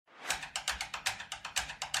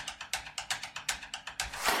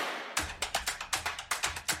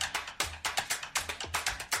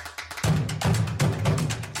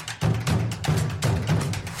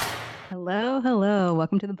Hello, hello.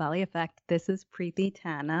 Welcome to the Bali Effect. This is Preeti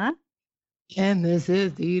Tana. And this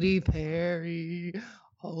is Dee Dee Perry.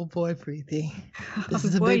 Oh boy, Preeti. This Oh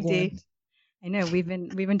is a boy, big one. D. I know we've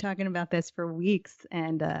been talking about this for weeks,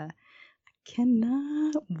 and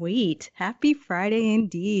cannot wait. Happy Friday,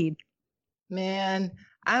 indeed. Man,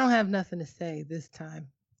 I don't have nothing to say this time.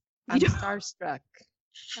 You I'm don't. starstruck.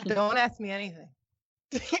 Don't ask me anything.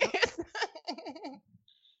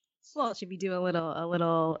 Well, should we do a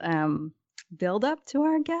little build up to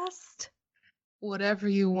our guest? Whatever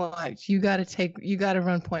you want. You gotta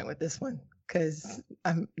run point with this one. Cause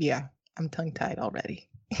I'm tongue tied already.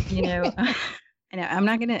 You know, I know I'm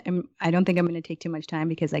not gonna. I don't think I'm gonna take too much time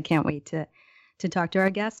because I can't wait to talk to our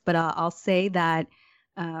guest. But I'll say that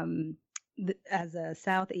um, as a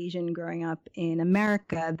South Asian growing up in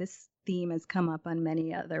America, this theme has come up on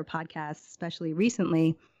many other podcasts, especially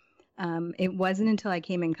recently. It wasn't until I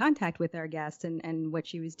came in contact with our guest and what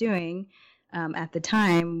she was doing at the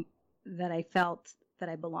time that I felt that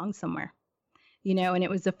I belonged somewhere, and it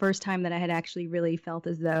was the first time that I had actually really felt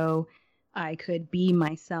as though I could be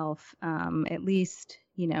myself, at least,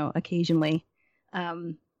 occasionally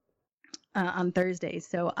um, on Thursdays.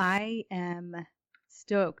 So I am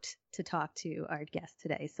stoked to talk to our guest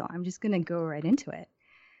today. So I'm just going to go right into it.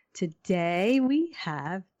 Today we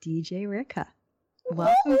have DJ Rekha.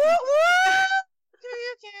 Welcome.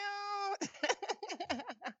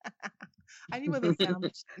 I need one of those sound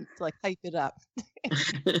machines to like hype it up.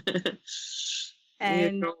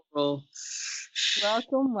 And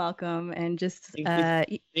welcome. And just,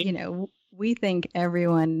 we think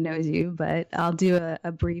everyone knows you, but I'll do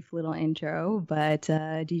a brief little intro. But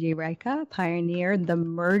DJ Rekha pioneered the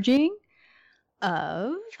merging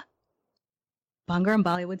of Bhangra and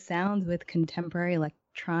Bollywood sounds with contemporary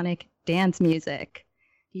electronic dance music.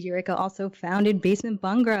 DJ Rekha also founded Basement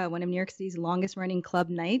Bhangra, one of New York City's longest running club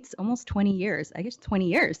nights, almost 20 years,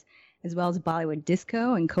 as well as Bollywood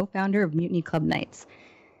Disco and co-founder of Mutiny Club Nights.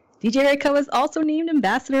 DJ Rekha was also named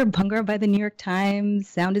Ambassador of Bhangra by the New York Times,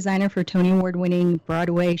 sound designer for Tony Award-winning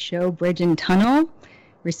Broadway show Bridge and Tunnel,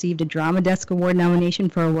 received a Drama Desk Award nomination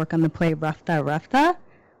for her work on the play Rafta Rafta,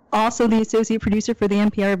 also the associate producer for the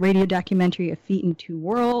NPR radio documentary A Feat in Two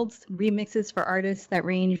Worlds, remixes for artists that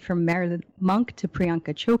range from Meredith Monk to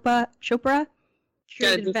Priyanka Chopra.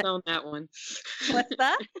 Gotta disown that one. What's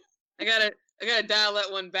that? I gotta dial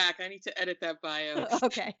that one back. I need to edit that bio.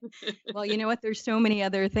 Okay. Well, you know what? There's so many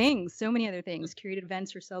other things. Curated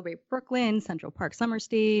events for Celebrate Brooklyn, Central Park Summer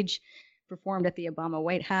Stage, performed at the Obama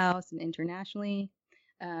White House and internationally.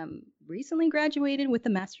 Recently graduated with a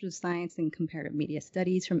Master's of Science in Comparative Media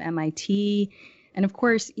Studies from MIT. And of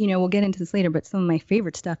course, we'll get into this later, but some of my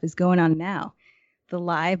favorite stuff is going on now. The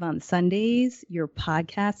Live on Sundays, your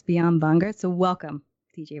podcast, Beyond Bhangra. So welcome,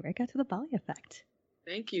 DJ Rekha, to the Bali Effect.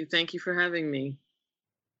 Thank you. Thank you for having me.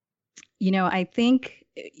 I think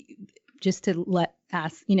just to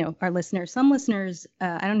ask, our listeners, some listeners,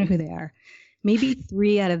 I don't know who they are, maybe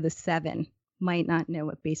 3 out of the 7 might not know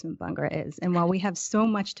what Basement Bhangra is. And while we have so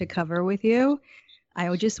much to cover with you, I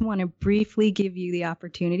would just want to briefly give you the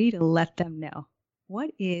opportunity to let them know.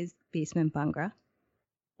 What is Basement Bhangra?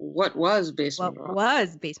 What was Basement Bhangra? What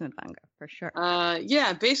was Basement Bhangra, for sure?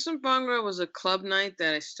 Basement Bhangra was a club night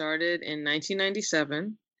that I started in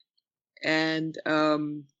 1997. And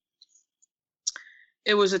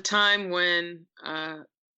it was a time when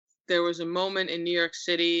there was a moment in New York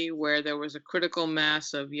City where there was a critical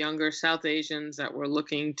mass of younger South Asians that were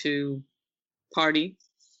looking to party.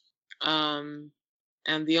 And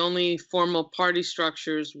the only formal party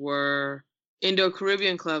structures were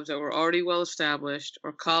Indo-Caribbean clubs that were already well established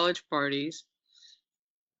or college parties.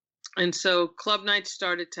 And so club nights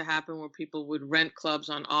started to happen where people would rent clubs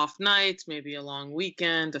on off nights, maybe a long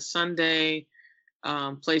weekend, a Sunday,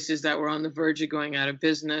 places that were on the verge of going out of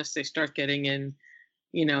business. They start getting in,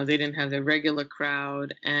 they didn't have their regular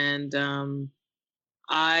crowd. And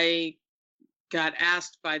I got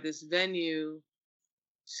asked by this venue,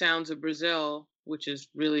 Sounds of Brazil, which is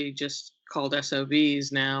really just called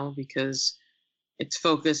SOBs now because its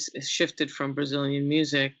focus is shifted from Brazilian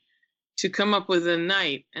music, to come up with a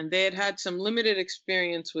night. And they had some limited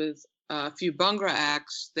experience with a few Bhangra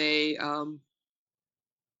acts. They often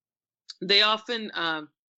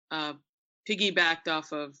piggybacked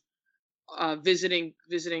off of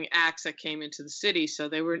visiting acts that came into the city. So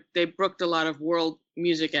they booked a lot of world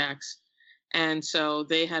music acts. And so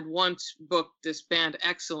they had once booked this band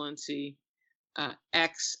Excellency,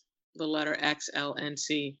 X, the letter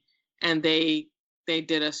XLNC, and they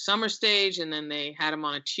did a summer stage, and then they had them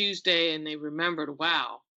on a Tuesday, and they remembered,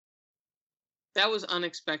 wow, that was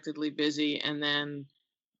unexpectedly busy. And then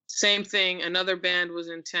Same thing. Another band was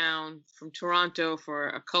in town from Toronto for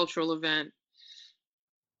a cultural event,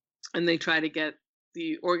 and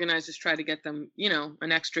the organizers try to get them,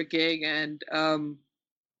 an extra gig. And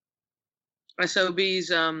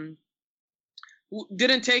SOBs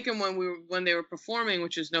didn't take them when they were performing,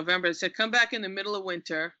 which was November. They said, come back in the middle of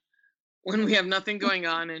winter when we have nothing going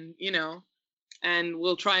on, and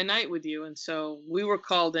we'll try a night with you. And so we were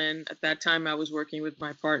called in. At that time, I was working with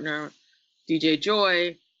my partner, DJ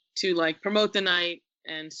Joy, to like promote the night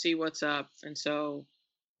and see what's up. And so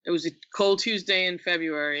it was a cold Tuesday in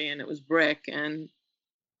February, and it was Brick, and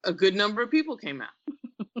a good number of people came out.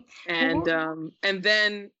 And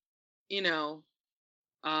then,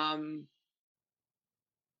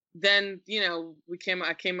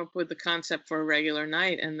 I came up with the concept for a regular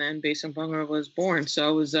night, and then Basin Bhangra was born. So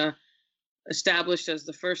it was established as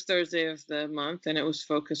the first Thursday of the month, and it was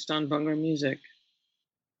focused on Bhangra music,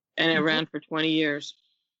 and it ran for 20 years.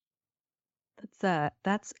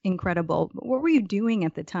 That's incredible. What were you doing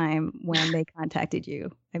at the time when they contacted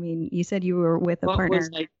you? I mean, you said you were with a partner. What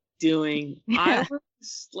was I doing? I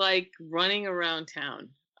was like running around town.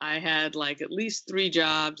 I had like at least 3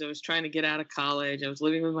 jobs. I was trying to get out of college. I was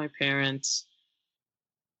living with my parents.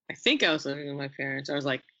 I think I was living with my parents. I was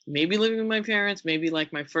like maybe living with my parents, maybe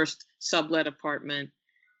like my first sublet apartment.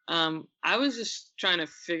 I was just trying to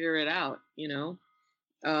figure it out,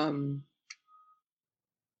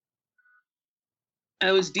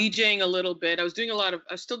 I was DJing a little bit. I was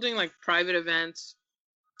still doing like private events.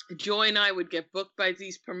 Joy and I would get booked by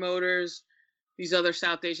these promoters, these other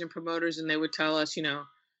South Asian promoters, and they would tell us,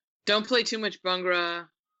 don't play too much Bhangra,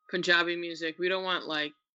 Punjabi music. We don't want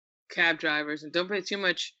like cab drivers, and don't play too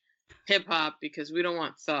much hip hop because we don't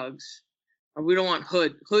want thugs, or we don't want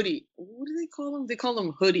hoodie. What do they call them? They call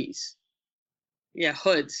them hoodies. Yeah,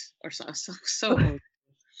 hoods or so.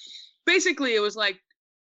 Basically, it was like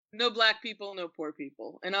no black people, no poor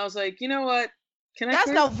people, and I was like, you know what?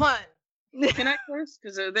 That's no fun. Can I curse?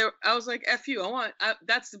 Because I was like, F you.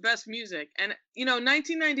 That's the best music. And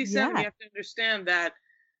 1997. You have to understand that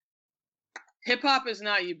hip hop is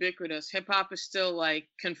not ubiquitous. Hip hop is still like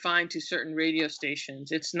confined to certain radio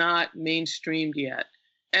stations. It's not mainstreamed yet.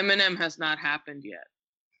 Eminem has not happened yet,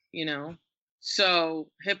 So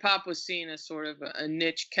hip hop was seen as sort of a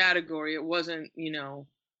niche category. It wasn't,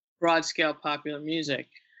 broad scale popular music.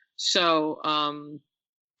 So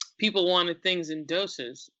people wanted things in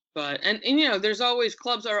doses. But and there's always,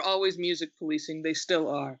 clubs are always music policing. They still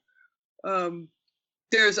are.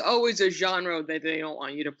 There's always a genre that they don't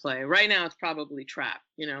want you to play. Right now, it's probably trap.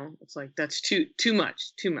 It's like that's too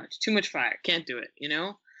much fire. Can't do it.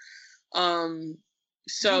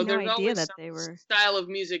 So there's always some style of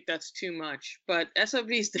music that's too much. But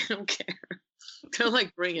SOBs, they don't care. They're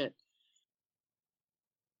like, bring it.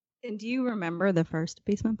 And do you remember the first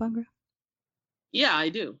Basement Bhangra? Yeah, I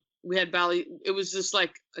do. We had Bali. It was just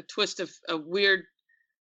like a twist of weird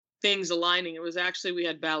things aligning. It was actually, we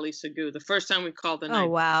had Bali Sagoo the first time we called the night. Oh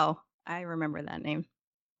wow, I remember that name.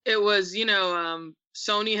 It was,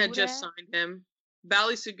 Sony had just signed him.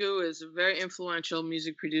 Bali Sagoo is a very influential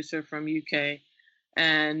music producer from UK,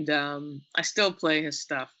 and I still play his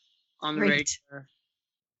stuff on the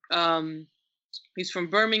regular. He's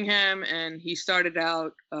from Birmingham, and he started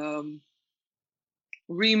out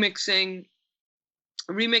remixing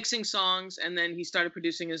songs, and then he started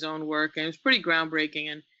producing his own work, and it was pretty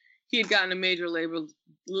groundbreaking. And he had gotten a major label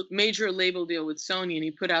deal with Sony, and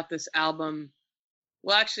he put out this album.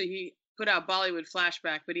 Well, actually, he put out Bollywood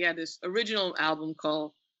Flashback, but he had this original album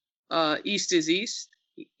called East is East.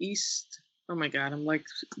 Oh my God, I'm like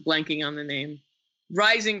blanking on the name.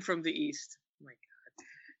 Rising from the East. Oh my God.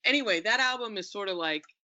 Anyway, that album is sort of like,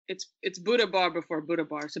 it's Buddha Bar before Buddha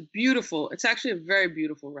Bar. It's actually a very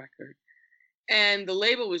beautiful record. And the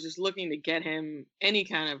label was just looking to get him any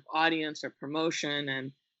kind of audience or promotion.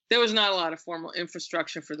 And there was not a lot of formal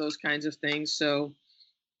infrastructure for those kinds of things. So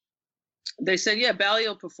they said, yeah, Bali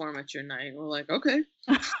will perform at your night. And we're like, okay.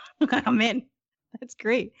 I'm in. That's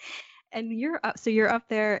great. And you're up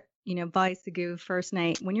there, Bali Sagoo first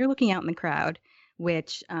night. When you're looking out in the crowd,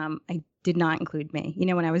 which I did not include me.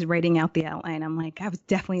 When I was writing out the outline, I'm like, I was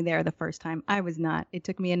definitely there the first time. I was not. It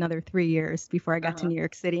took me another 3 years before I got to New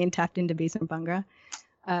York City and tapped into Basement Bhangra.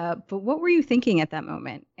 But what were you thinking at that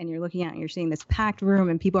moment? And you're looking out and you're seeing this packed room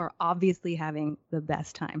and people are obviously having the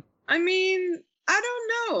best time. I mean, I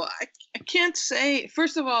don't know. I can't say.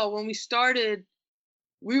 First of all, when we started,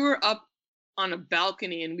 we were up on a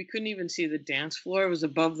balcony and we couldn't even see the dance floor. It was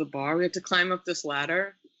above the bar. We had to climb up this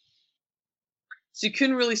ladder. So you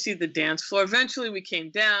couldn't really see the dance floor. Eventually we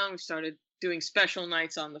came down, we started doing special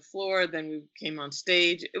nights on the floor, then we came on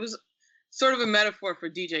stage. It was sort of a metaphor for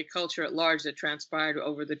DJ culture at large that transpired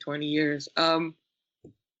over the 20 years. I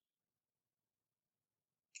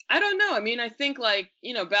don't know. I mean, I think like,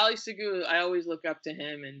 Bally Sagoo, I always look up to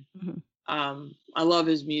him, and I love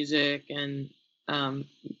his music, and I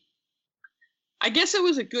guess it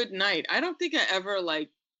was a good night. I don't think I ever like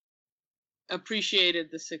appreciated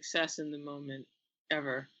the success in the moment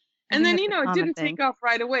ever. And then, it didn't take off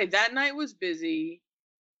right away. That night was busy.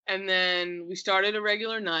 And then we started a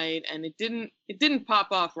regular night, and it didn't pop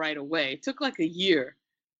off right away. It took like a year.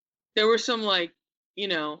 There were some like,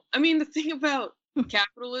 I mean, the thing about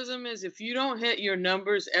capitalism is if you don't hit your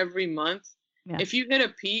numbers every month, if you hit a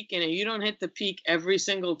peak and you don't hit the peak every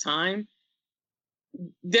single time,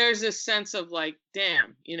 there's a sense of like,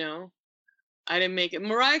 damn, I didn't make it.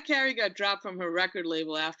 Mariah Carey got dropped from her record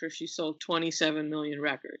label after she sold 27 million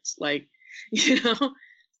records. Like,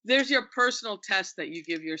 there's your personal test that you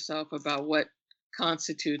give yourself about what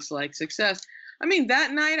constitutes like success. I mean,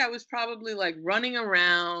 that night I was probably like running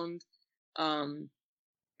around, trying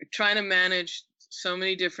to manage so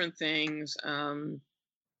many different things. I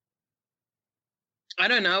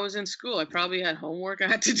don't know. I was in school. I probably had homework I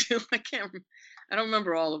had to do. I don't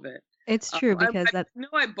remember all of it. It's true because I know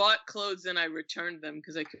I bought clothes and I returned them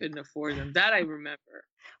because I couldn't afford them. That I remember.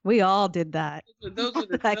 We all did that. Those were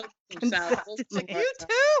the You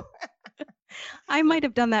too. I might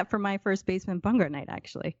have done that for my first Basement Bunga night,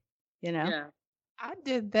 actually. Yeah. I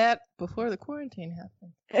did that before the quarantine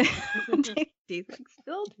happened. She's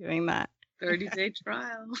still doing that. 30-day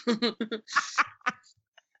trial.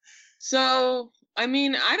 So, I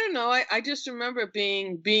mean, I don't know. I just remember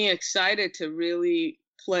being excited to really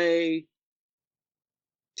play,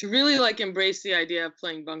 to really like embrace the idea of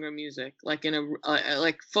playing Bunga music, like in a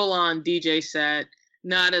like full on DJ set,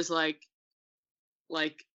 not as like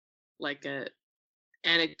a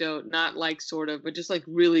anecdote, not like sort of, but just like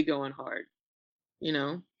really going hard,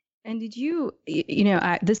 And did you,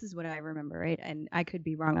 this is what I remember, right? And I could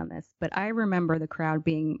be wrong on this, but I remember the crowd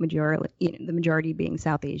being the majority being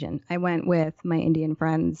South Asian. I went with my Indian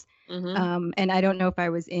friends, and I don't know if I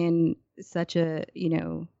was in such a,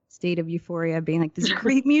 state of euphoria, being like, this is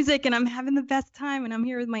great music, and I'm having the best time, and I'm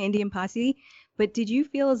here with my Indian posse. But did you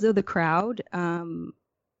feel as though the crowd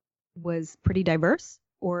was pretty diverse?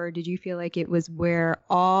 Or did you feel like it was where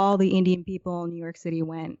all the Indian people in New York City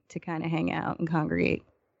went to kind of hang out and congregate?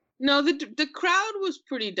 No, the crowd was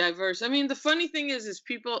pretty diverse. I mean, the funny thing is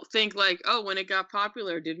people think like, oh, when it got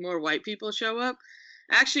popular, did more white people show up?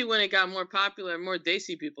 Actually, when it got more popular, more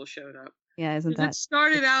Desi people showed up. Yeah, isn't that? It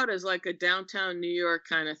started out as like a downtown New York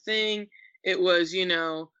kind of thing. It was,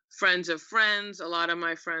 friends of friends. A lot of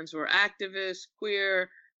my friends were activists, queer,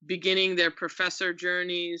 beginning their professor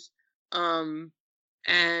journeys, and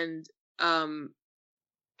then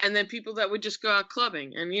people that would just go out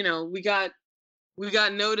clubbing. And we got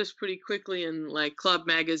noticed pretty quickly in like club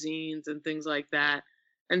magazines and things like that.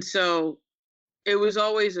 And so it was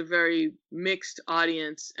always a very mixed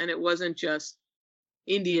audience, and it wasn't just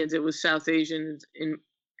Indians, it was South Asians in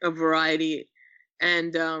a variety.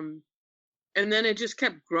 And then it just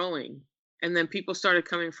kept growing. And then people started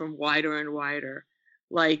coming from wider and wider.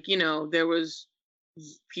 Like, there was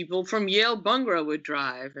people from Yale Bhangra would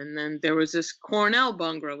drive, and then there was this Cornell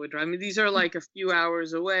Bhangra would drive. I mean, these are like a few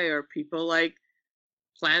hours away, or people like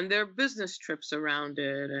planned their business trips around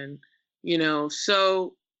it. And,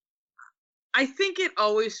 so I think it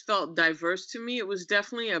always felt diverse to me. It was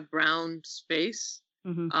definitely a brown space.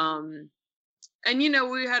 And,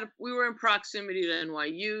 we were in proximity to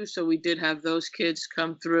NYU, so we did have those kids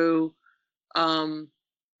come through. And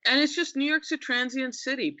it's just, New York's a transient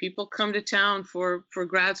city. People come to town for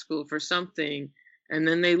grad school, for something, and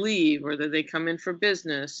then they leave, or they come in for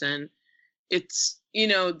business. And it's,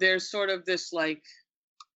 there's sort of this, like,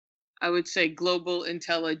 I would say global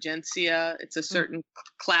intelligentsia. It's a certain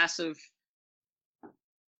class of,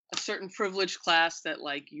 a certain privileged class that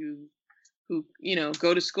like who,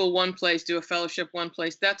 go to school one place, do a fellowship one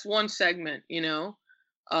place. That's one segment,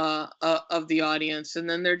 of the audience. And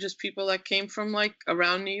then they're just people that came from like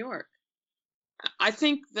around New York. I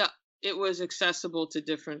think that it was accessible to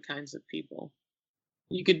different kinds of people.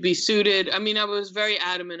 You could be suited. I mean, I was very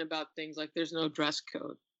adamant about things like there's no dress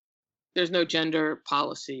code. There's no gender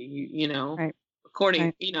policy, Right.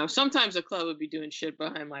 According, sometimes a club would be doing shit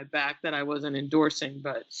behind my back that I wasn't endorsing,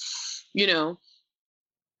 but,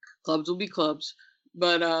 clubs will be clubs.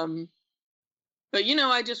 But I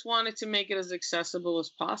just wanted to make it as accessible as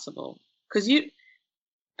possible. Because you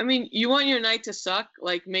want your night to suck,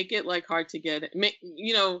 like make it like hard to get it.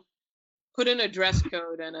 Put in a dress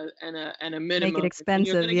code and a minimum. Make it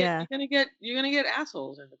expensive, you're gonna get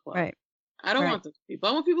assholes in the club. Right. I don't Right. want those people.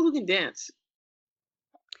 I want people who can dance.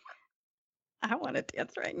 I want to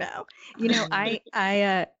dance right now.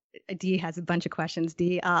 Dee has a bunch of questions.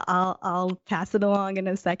 Dee, I'll pass it along in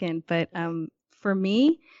a second. But for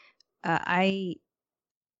me, I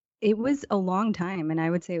it was a long time, and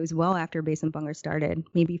I would say it was well after Bass and Bunga started,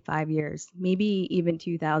 maybe 5 years, maybe even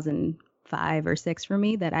 2005 or six for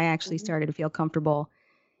me, that I actually started to feel comfortable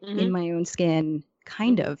in my own skin,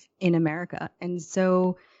 kind of in America. And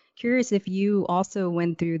so curious if you also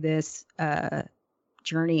went through this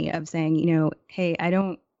journey of saying, hey, I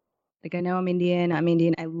know I'm Indian,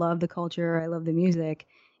 I love the culture, I love the music.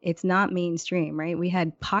 It's not mainstream, right? We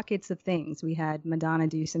had pockets of things. We had Madonna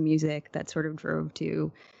do some music that sort of drove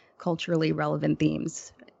to culturally relevant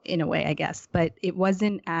themes in a way, I guess, but it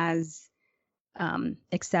wasn't as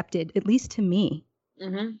accepted, at least to me,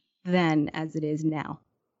 then as it is now.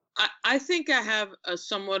 I think I have a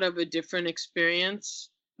somewhat of a different experience.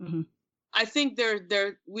 I think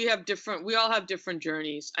we all have different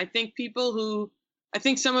journeys. I think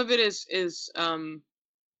some of it is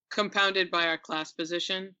compounded by our class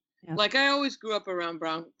position. Yeah. Like I always grew up around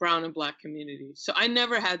brown and black communities. So I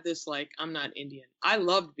never had this like, I'm not Indian. I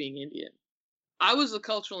loved being Indian. I was a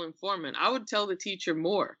cultural informant. I would tell the teacher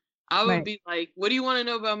more. I would be like, what do you want to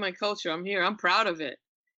know about my culture? I'm here. I'm proud of it.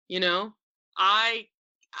 I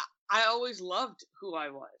always loved who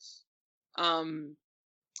I was.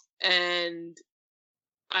 And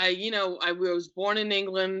I was born in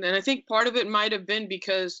England, and I think part of it might have been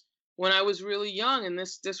because when I was really young, and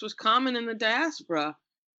this was common in the diaspora,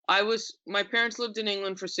 my parents lived in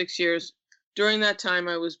England for 6 years. During that time,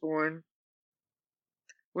 I was born.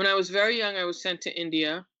 When I was very young, I was sent to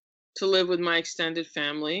India to live with my extended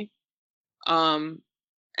family. And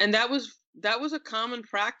that was a common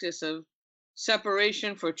practice of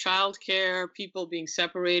separation for childcare, people being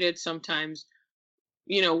separated. Sometimes,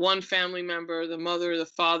 one family member, the mother or the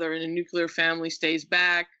father in a nuclear family stays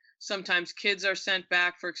back. Sometimes kids are sent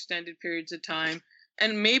back for extended periods of time.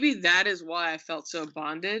 And maybe that is why I felt so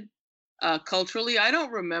bonded culturally. I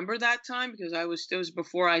don't remember that time because it was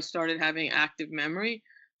before I started having active memory.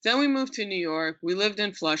 Then we moved to New York. We lived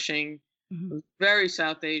in Flushing. It was very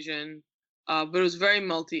South Asian, but it was very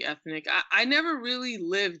multi-ethnic. I never really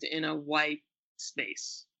lived in a white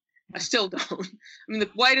space. I still don't. I mean, the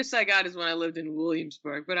whitest I got is when I lived in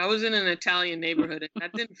Williamsburg, but I was in an Italian neighborhood, and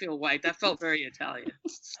that didn't feel white. That felt very Italian.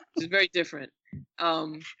 It's very different.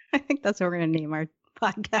 I think that's what we're going to name our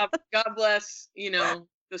podcast. God bless, the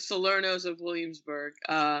Salernos of Williamsburg.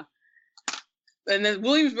 And then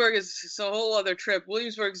Williamsburg is a whole other trip.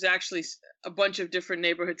 Williamsburg is actually a bunch of different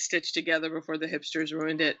neighborhoods stitched together before the hipsters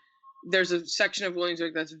ruined it. There's a section of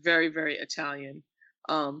Williamsburg that's very, very Italian,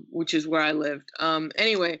 which is where I lived.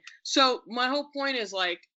 Anyway, so my whole point is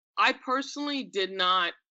like, I personally did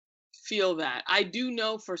not feel that. I do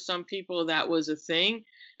know for some people that was a thing.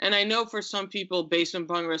 And I know for some people, Bass and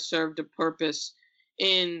Bhangra served a purpose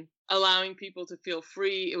in allowing people to feel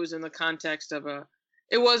free. It was in the context of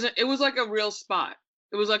it was like a real spot.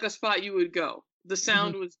 It was like a spot you would go. The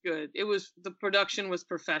sound was good. The production was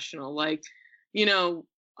professional. Like,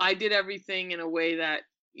 I did everything in a way that,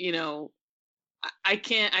 I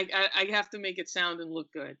have to make it sound and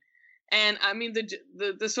look good. And I mean,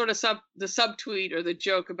 the sort of subtweet or the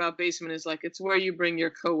joke about Basement is like, it's where you bring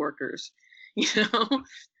your coworkers, to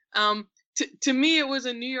me, it was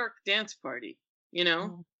a New York dance party,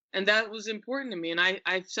 and that was important to me. And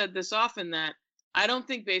I've said this often that I don't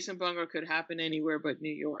think Bass and Bhangra could happen anywhere but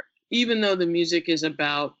New York, even though the music is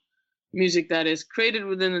about music that is created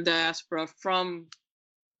within the diaspora from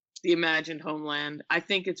the imagined homeland. I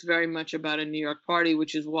think it's very much about a New York party,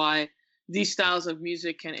 which is why these styles of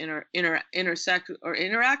music can intersect or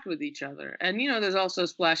interact with each other. And, there's also a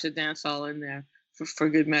splash of dancehall in there for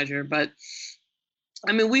good measure. But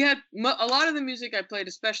I mean, we had a lot of the music I played,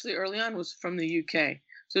 especially early on, was from the UK.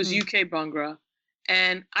 So it was UK Bhangra.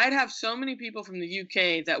 And I'd have so many people from the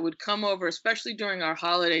UK that would come over, especially during our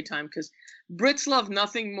holiday time, because Brits love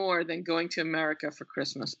nothing more than going to America for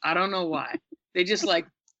Christmas. I don't know why. They just like,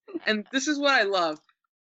 and this is what I love.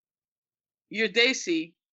 You're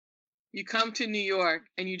Desi, you come to New York,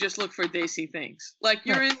 and you just look for Desi things. Like,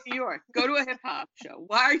 you're in New York. Go to a hip hop show.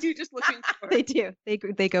 Why are you just looking for? They do.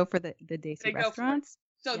 They go for the Desi restaurants.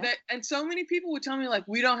 So and so many people would tell me, like,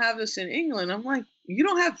 we don't have this in England. I'm like, you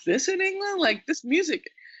don't have this in England? Like, this music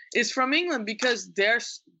is from England because they're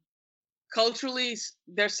culturally,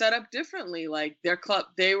 they're set up differently. Like,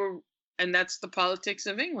 and that's the politics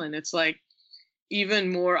of England. It's like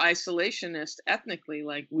even more isolationist ethnically.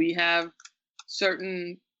 Like, we have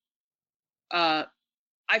certain, I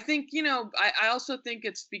think, I also think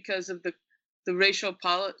it's because of the racial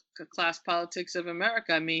class politics of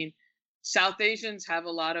America. I mean, South Asians have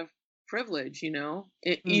a lot of privilege,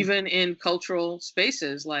 even in cultural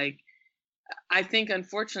spaces. Like, I think,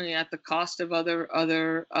 unfortunately, at the cost of other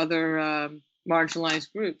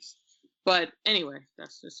marginalized groups. But anyway,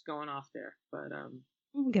 that's just going off there. But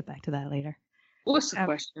we'll get back to that later. What's the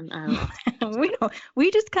question? I don't know.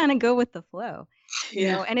 we just kind of go with the flow, you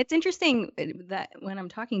Yeah. know. And it's interesting that when I'm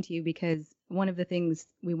talking to you, because one of the things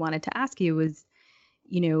we wanted to ask you was,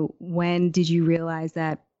 when did you realize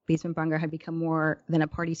that Basement Bhangra had become more than a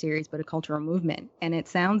party series, but a cultural movement? And it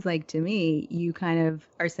sounds like to me, you kind of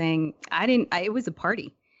are saying, it was a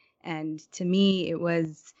party. And to me, it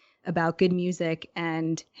was about good music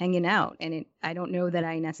and hanging out. And I don't know that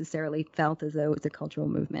I necessarily felt as though it was a cultural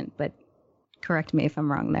movement, but correct me if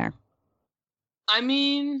I'm wrong there. I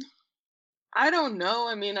mean, I don't know.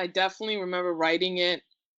 I mean, I definitely remember writing it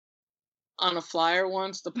on a flyer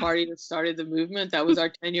once, the party that started the movement. That was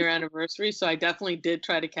our 10-year anniversary. So I definitely did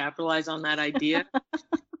try to capitalize on that idea.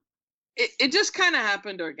 It just kind of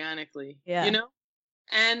happened organically,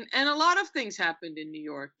 And a lot of things happened in New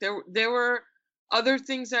York. There were other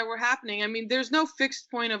things that were happening. I mean, there's no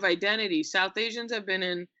fixed point of identity. South Asians have been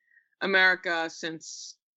in America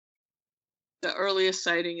since the earliest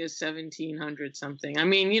sighting is 1700 something. I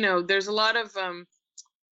mean, there's a lot of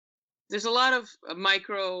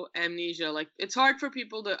micro amnesia. Like, it's hard for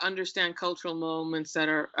people to understand cultural moments that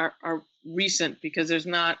are recent because there's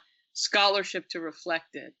not scholarship to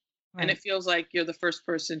reflect it. Right. And it feels like you're the first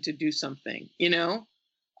person to do something, and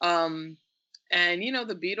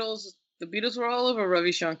the Beatles were all over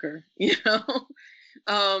Ravi Shankar,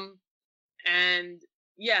 and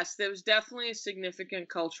yes, there was definitely a significant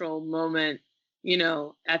cultural moment,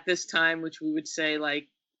 at this time, which we would say like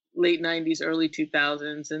late 90s, early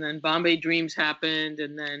 2000s, and then Bombay Dreams happened,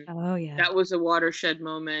 and then that was a watershed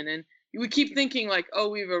moment. And we keep thinking like, oh,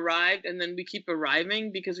 we've arrived, and then we keep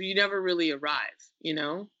arriving because we never really arrive,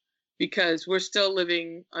 because we're still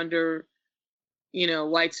living under,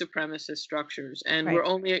 white supremacist structures, and we're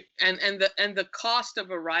only and the cost of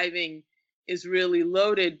arriving is really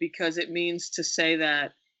loaded because it means to say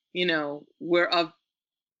that, we're of.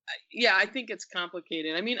 Yeah, I think it's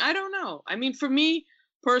complicated. I mean, I don't know. I mean, for me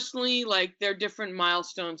personally, like, there are different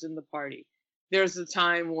milestones in the party. There's a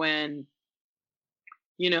time when,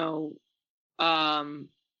 when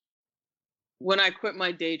I quit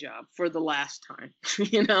my day job for the last time,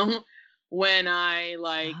 when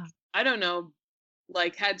I I don't know,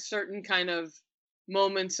 like, had certain kind of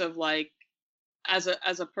moments of like, as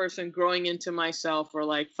a person growing into myself, or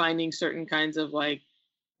like finding certain kinds of like,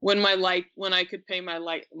 when I could pay my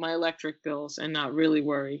electric bills and not really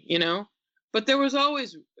worry, but it was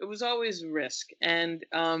always risk. And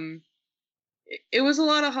it was a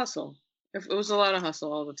lot of hustle. It was a lot of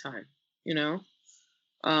hustle all the time,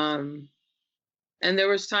 and there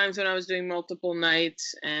was times when I was doing multiple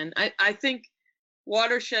nights. And I think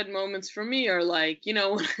watershed moments for me are like,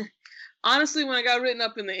 honestly, when I got written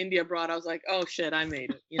up in the India Broad, I was like, oh shit, I made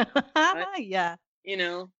it.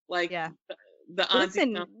 Yeah.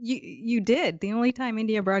 Listen, you did. The only time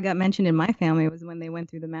India Broad got mentioned in my family was when they went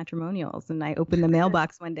through the matrimonials, and I opened the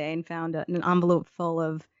mailbox one day and found an envelope full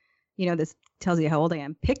of, this tells you how old I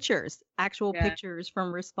am, actual pictures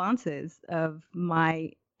from responses of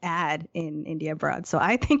my ad in India Broad. So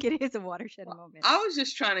I think it is a watershed moment. I was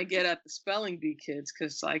just trying to get at the spelling bee kids,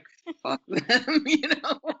 because like, fuck them,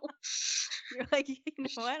 You're like, you know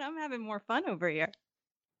what? I'm having more fun over here.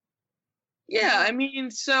 Yeah, I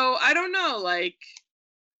mean, so I don't know, like,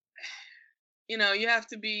 you have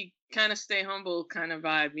to be kind of stay humble kind of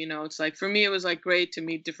vibe, it's like, for me, it was like great to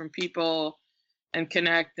meet different people and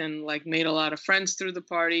connect, and like made a lot of friends through the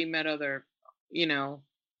party, met other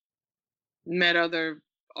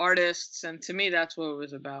artists. And to me, that's what it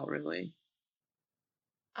was about, really.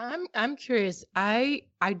 I'm curious. I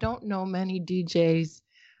don't know many DJs,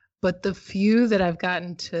 but the few that I've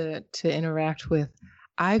gotten to interact with,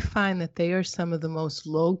 I find that they are some of the most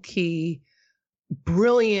low-key,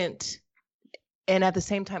 brilliant, and at the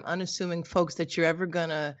same time unassuming folks that you're ever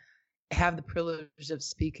gonna have the privilege of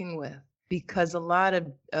speaking with. Because a lot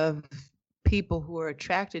of people who are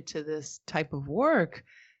attracted to this type of work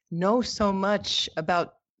know so much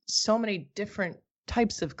about so many different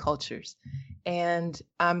types of cultures. And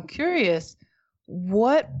I'm curious,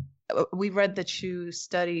 we read that you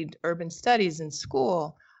studied urban studies in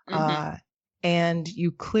school. Mm-hmm. And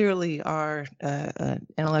you clearly are an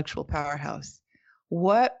intellectual powerhouse.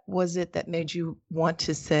 What was it that made you want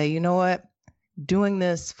to say, you know what, doing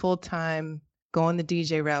this full time, going the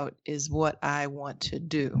DJ route is what I want to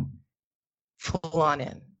do, full on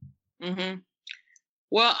in? Mm-hmm.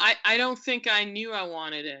 Well, I don't think I knew I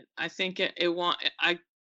wanted it. I think I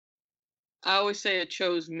always say it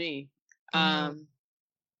chose me. Mm.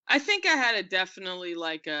 I think I had a definitely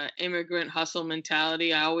like a immigrant hustle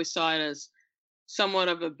mentality. I always saw it as somewhat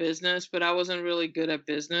of a business, but I wasn't really good at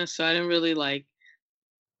business, so I didn't really like.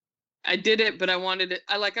 I did it, but I wanted it.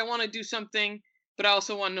 I want to do something, but I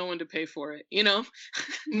also want no one to pay for it. You know.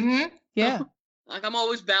 Mm-hmm. So, Yeah. like I'm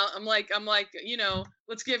always bound. I'm like,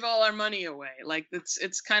 let's give all our money away. Like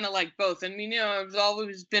it's kind of like both. And I've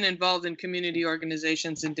always been involved in community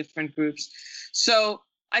organizations and different groups. So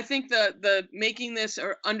I think the making this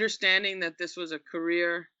or understanding that this was a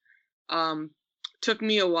career um, took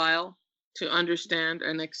me a while to understand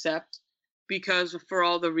and accept, because for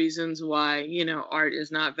all the reasons why art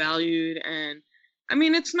is not valued. And I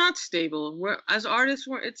mean, it's not stable. As artists,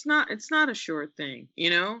 it's not a sure thing.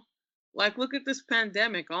 Like, look at this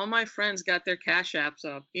pandemic. All my friends got their cash apps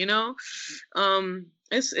up.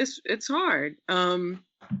 It's hard. And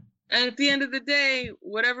at the end of the day,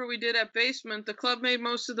 whatever we did at Basement, the club made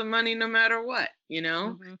most of the money no matter what.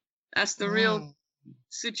 Hmm. That's the real Mm.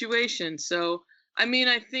 situation. So, I mean,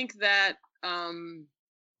 I think that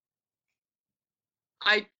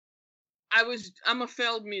I I'm a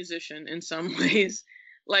failed musician in some ways.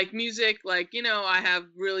 Like music, like, I have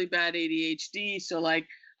really bad ADHD, so like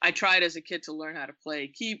I tried as a kid to learn how to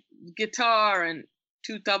play guitar and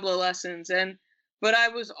two tabla lessons, but I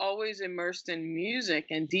was always immersed in music,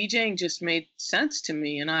 and DJing just made sense to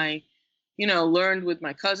me. And I, learned with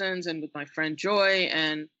my cousins and with my friend Joy,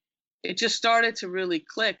 and it just started to really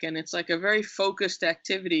click. And it's like a very focused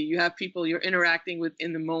activity. You have people you're interacting with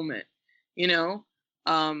in the moment, you know.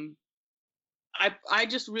 Um, I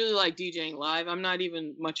just really like DJing live. I'm not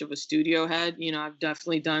even much of a studio head. I've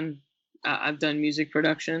definitely done music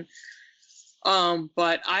production.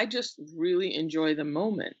 But I just really enjoy the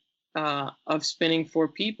moment of spinning for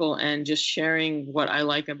people and just sharing what I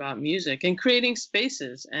like about music and creating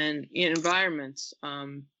spaces and environments.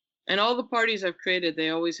 And all the parties I've created, they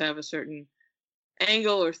always have a certain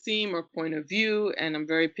angle or theme or point of view, and I'm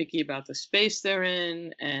very picky about the space they're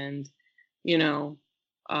in. And you know,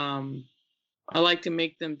 um, I like to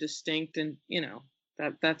make them distinct, and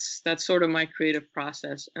that's sort of my creative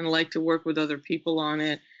process. And I like to work with other people on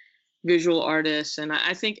it, visual artists. And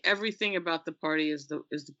I think everything about the party is the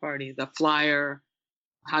party, the flyer,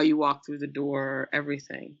 how you walk through the door,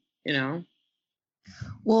 everything. You know.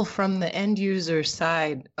 Well, from the end user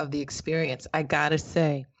side of the experience, I gotta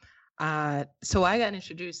say, so I got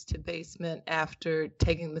introduced to Basement after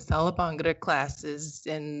taking the Salabangre classes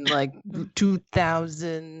in like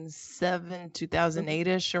 2007,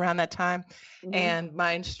 2008-ish, around that time. Mhm. And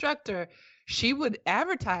my instructor, she would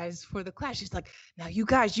advertise for the class. She's like, now you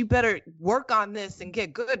guys, you better work on this and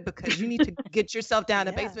get good, because you need to get yourself down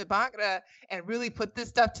to Yeah. Basement Bangre and really put this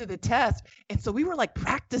stuff to the test. And so we were like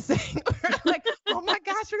practicing. We're like, oh my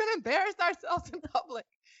gosh, we're gonna embarrass ourselves in public.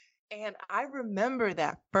 And I remember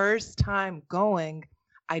that first time going,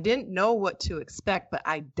 I didn't know what to expect, but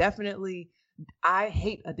I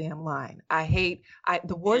hate a damn line. The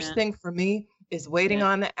worst Yeah. thing for me is waiting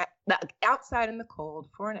Yeah. on the outside in the cold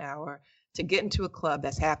for an hour to get into a club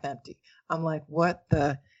that's half empty. I'm like,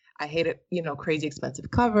 I hate it, crazy expensive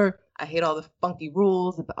cover. I hate all the funky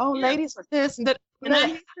rules. Oh, Yeah. ladies, this and that. And I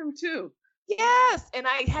hate them too. Yes. And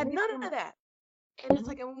I had hate none them. of that. And it's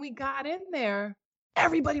like, and when we got in there,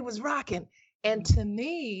 everybody was rocking. And to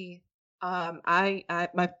me, my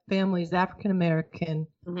family's African American,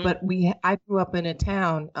 Mhm. but I grew up in a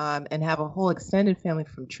town and have a whole extended family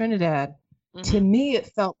from Trinidad. To Mhm. me, it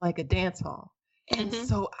felt like a dance hall. And Mhm.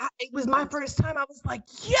 so it was my first time. I was like,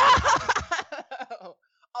 yeah,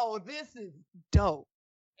 oh, this is dope.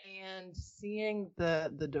 And seeing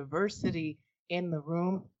the diversity in the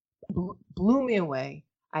room blew me away.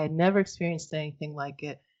 I had never experienced anything like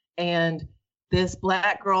it. And this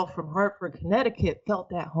Black girl from Hartford, Connecticut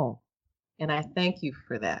felt at home. And I thank you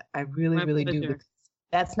for that. I really, My really do. pleasure. Because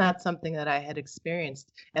that's not something that I had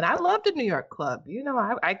experienced. And I loved the New York club.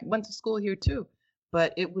 I went to school here too,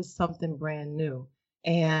 but it was something brand new.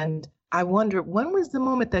 And I wonder, when was the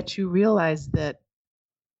moment that you realized that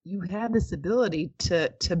you had this ability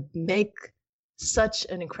to make such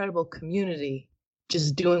an incredible community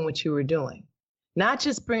just doing what you were doing, not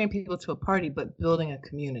just bringing people to a party, but building a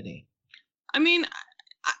community? I mean,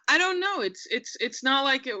 I don't know. It's not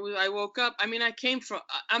like it was. I woke up. I mean,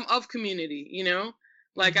 I'm of community.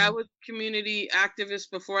 Like I Mhm. was community activist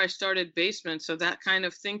before I started Basement. So that kind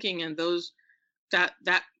of thinking and those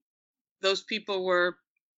people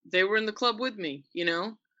they were in the club with me.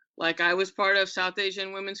 Like I was part of South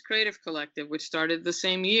Asian Women's Creative Collective, which started the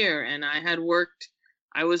same year, and I had worked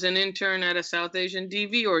I was an intern at a South Asian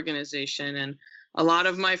DV organization, and a lot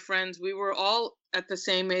of my friends, we were all at the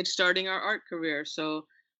same age starting our art career. So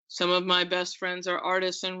some of my best friends are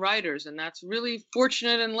artists and writers, and that's really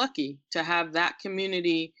fortunate and lucky to have that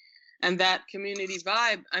community and that community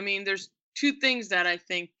vibe. I mean, there's two things that I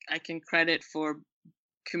think I can credit for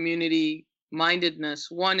community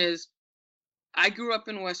mindedness. One is I grew up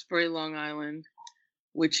in Westbury, Long Island,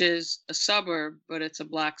 which is a suburb, but it's a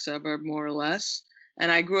Black suburb more or less.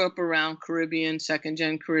 And I grew up around Caribbean, second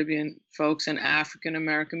gen Caribbean folks and African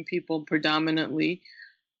American people predominantly.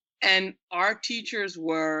 And our teachers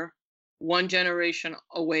were one generation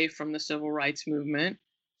away from the civil rights movement.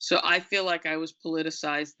 So I feel like I was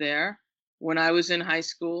politicized there. When I was in high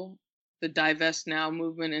school, the Divest Now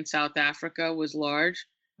movement in South Africa was large.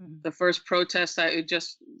 The first protest, there's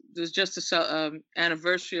just the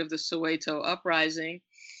anniversary of the Soweto uprising,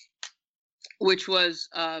 which was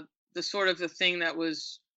the sort of the thing that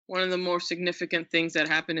was one of the more significant things that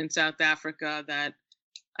happened in South Africa. That,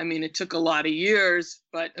 I mean, it took a lot of years,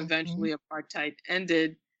 but eventually apartheid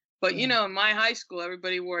ended. But, you know, in my high school,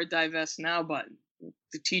 everybody wore a Divest Now button,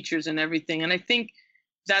 the teachers and everything. And I think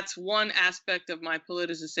that's one aspect of my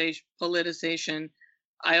politicization.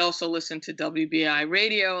 I also listened to WBI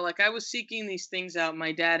radio. Like, I was seeking these things out.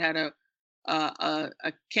 My dad had a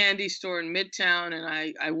candy store in Midtown,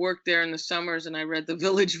 and I worked there in the summers, and I read the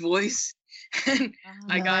Village Voice. And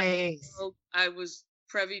I was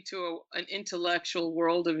privy to an intellectual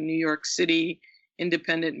world of New York City,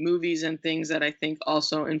 independent movies and things that I think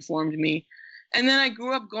also informed me. And then I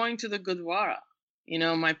grew up going to the Gurdwara, you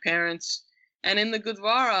know, my parents. And in the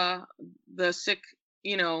Gurdwara, the Sikh,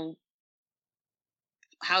 you know,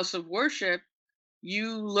 house of worship,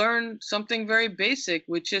 you learn something very basic,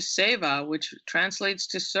 which is seva, which translates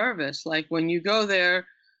to service. Like, when you go there,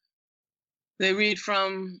 they read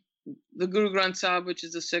from the Guru Granth Sahib, which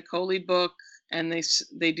is the Sikh holy book, and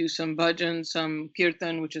they do some bhajan, some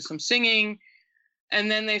kirtan, which is some singing,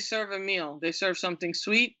 and then they serve a meal. They serve something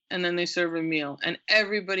sweet, and then they serve a meal, and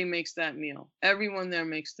everybody makes that meal. Everyone there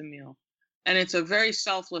makes the meal, and it's a very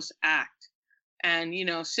selfless act. And, you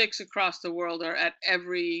know, Sikhs across the world are at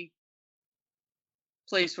every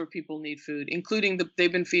place where people need food, including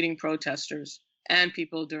they've been feeding protesters and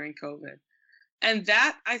people during COVID. And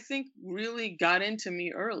that, I think, really got into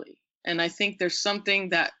me early. And I think there's something,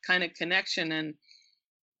 that kind of connection. And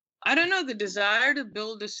I don't know, the desire to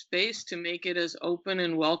build a space to make it as open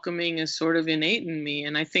and welcoming is sort of innate in me.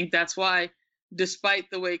 And I think that's why, despite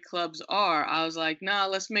the way clubs are, I was like, nah,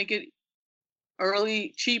 let's make it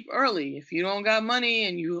early, cheap early. If you don't got money,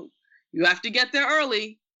 and you have to get there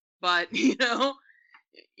early, but you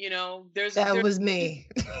know, there's me.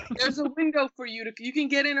 There's a window for you can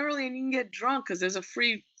get in early, and you can get drunk because there's a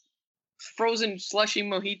free frozen slushy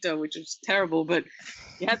mojito, which is terrible, but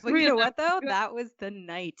you have you know what though? That was the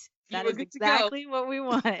night. That is exactly what we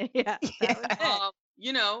wanted. Yeah.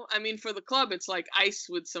 You know, I mean, for the club, it's like ice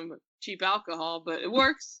with some cheap alcohol, but it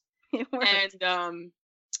works. It works.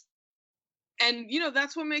 And you know,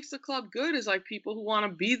 that's what makes the club good, is like people who want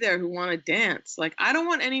to be there, who want to dance. Like, I don't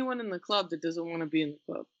want anyone in the club that doesn't want to be in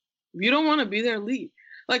the club. If you don't want to be there, leave.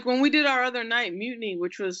 Like, when we did our other night, Mutiny,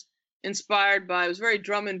 which was inspired by, it was very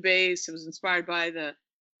drum and bass. It was inspired by the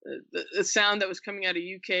sound that was coming out of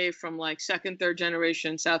UK from like second, third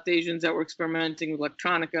generation South Asians that were experimenting with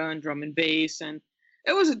electronica and drum and bass. And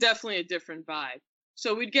it was definitely a different vibe.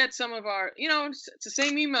 So we'd get some of our, you know, it's the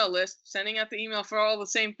same email list, sending out the email for all the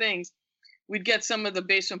same things. We'd get some of the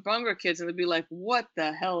Basement Bhangra kids, and they'd be like, "What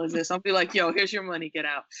the hell is this?" I'll be like, "Yo, here's your money, get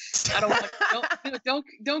out. I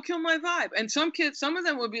don't kill my vibe." And some of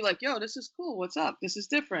them would be like, "Yo, this is cool. What's up? This is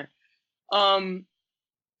different."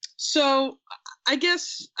 So I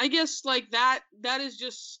guess like that is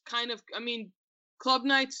just kind of, I mean, club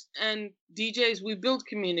nights and DJs, we build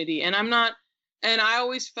community, and I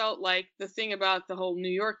always felt like the thing about the whole New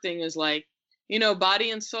York thing is like, you know,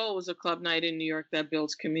 Body and Soul was a club night in New York that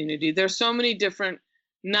builds community. There's so many different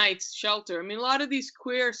nights, Shelter. I mean, a lot of these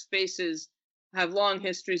queer spaces have long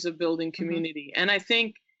histories of building community. And I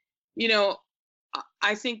think, you know,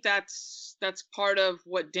 I think that's part of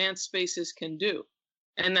what dance spaces can do.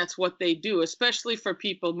 And that's what they do, especially for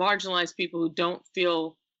people, marginalized people who don't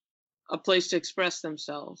feel a place to express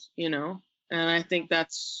themselves, you know? And I think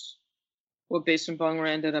that's what Basement Bhangra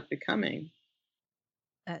ended up becoming.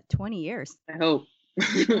 20 years. I hope.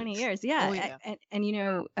 20 years. Yeah. Oh, yeah. And you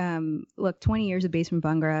know, look, 20 years of Basement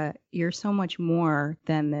Bhangra, you're so much more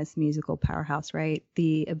than this musical powerhouse, right?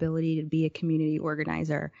 The ability to be a community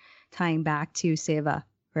organizer, tying back to Seva,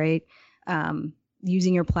 right?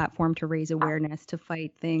 Using your platform to raise awareness, to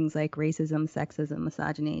fight things like racism, sexism,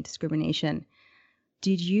 misogyny, discrimination.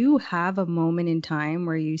 did you have a moment in time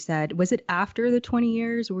where you said, was it after the 20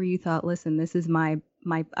 years where you thought, listen, this is my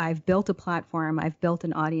I've built a platform, I've built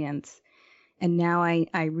an audience, and now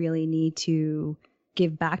I really need to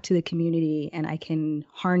give back to the community, and I can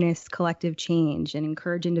harness collective change and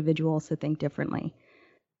encourage individuals to think differently.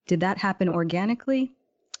 Did that happen organically?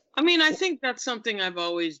 I mean, I think that's something I've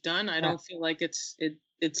always done. I don't feel like it's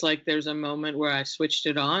like there's a moment where I switched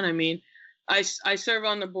it on. I mean, I serve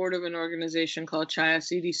on the board of an organization called Chaya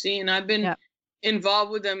CDC, and I've been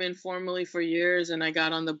involved with them informally for years. And I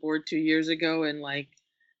got on the board 2 years ago, and like,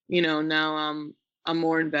 you know, now I'm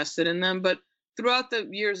more invested in them. But throughout the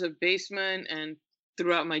years of Basement and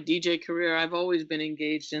throughout my DJ career, I've always been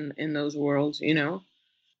engaged in those worlds, you know.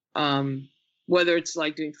 Whether it's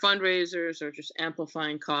like doing fundraisers or just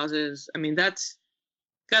amplifying causes. I mean, that's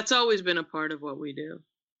always been a part of what we do,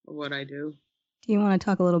 or what I do. Do you want to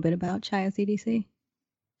talk a little bit about Chaya CDC?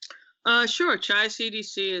 Sure. Chaya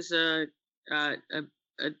CDC is a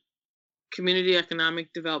community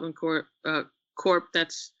economic development corp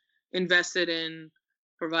that's invested in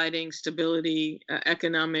providing stability,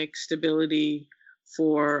 economic stability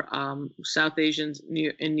for South Asians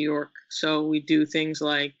in New York. So we do things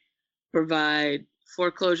like provide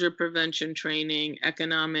foreclosure prevention training,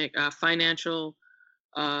 economic, financial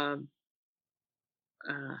planning.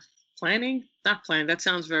 Not planning. That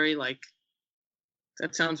sounds very like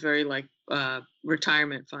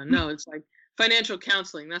retirement fund. No, it's like financial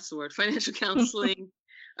counseling. That's the word. Financial counseling,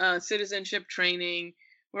 citizenship training.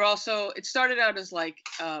 We're also. It started out as like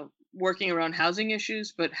working around housing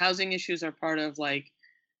issues, but housing issues are part of like,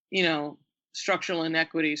 you know, structural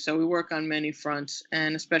inequity. So we work on many fronts,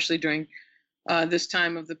 and especially during this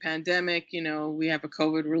time of the pandemic, you know, we have a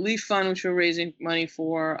COVID relief fund, which we're raising money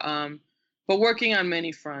for, but working on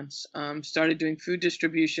many fronts. Started doing food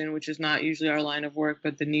distribution, which is not usually our line of work,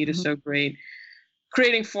 but the need is so great.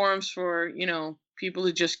 Creating forums for, you know, people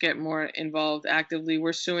to just get more involved actively.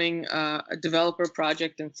 We're suing a developer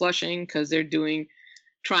project in Flushing because they're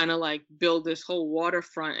trying to like build this whole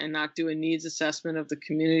waterfront and not do a needs assessment of the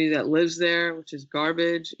community that lives there, which is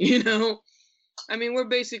garbage, you know? I mean, we're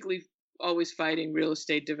basically always fighting real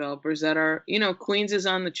estate developers that are, you know, Queens is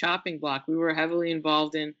on the chopping block. We were heavily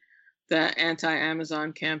involved in the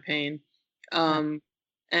anti-Amazon campaign. And,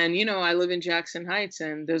 you know, I live in Jackson Heights,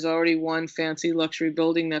 and there's already one fancy luxury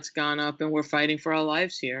building that's gone up, and we're fighting for our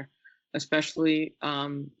lives here, especially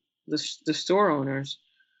the store owners.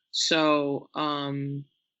 So,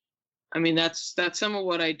 I mean, that's some of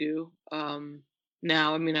what I do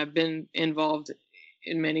now. I mean, I've been involved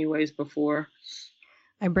in many ways before.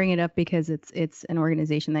 I bring it up because it's an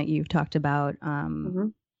organization that you've talked about,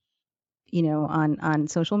 you know, on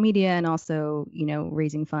social media, and also, you know,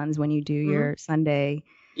 raising funds when you do your Sunday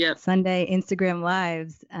Instagram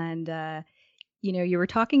lives. And you know, you were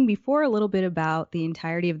talking before a little bit about the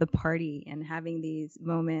entirety of the party and having these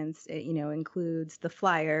moments. It, you know, includes the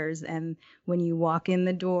flyers and when you walk in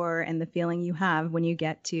the door and the feeling you have when you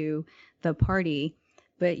get to the party.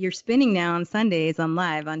 But you're spinning now on Sundays on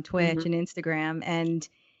live on Twitch and Instagram. And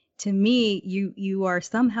to me, you are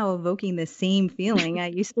somehow evoking the same feeling I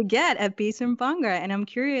used to get at Basement Bhangra. And I'm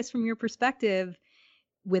curious, from your perspective,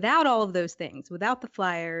 without all of those things, without the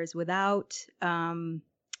flyers, without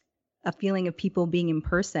a feeling of people being in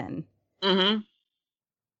person,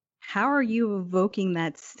 how are you evoking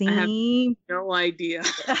that same? I have no idea.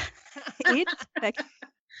 It's like,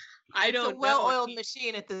 I don't know. It's a well-oiled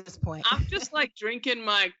machine at this point. I'm just like drinking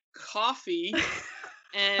my coffee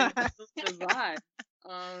and survive.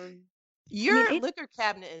 Your liquor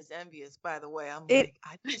cabinet is envious, by the way.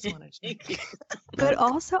 I just want to drink it. But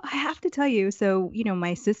also, I have to tell you, so, you know,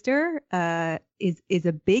 my sister is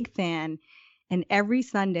a big fan. And every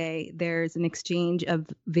Sunday, there's an exchange of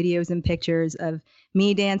videos and pictures of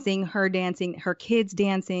me dancing, her kids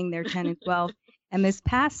dancing, they're 10 and 12. And this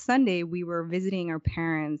past Sunday, we were visiting our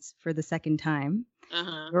parents for the second time.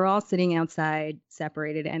 We're all sitting outside,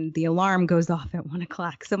 separated, and the alarm goes off at 1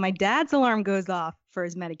 o'clock. So my dad's alarm goes off for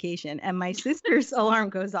his medication, and my sister's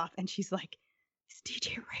alarm goes off, and she's like, "It's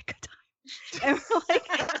DJ Rekha time." And we're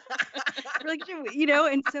like, you know,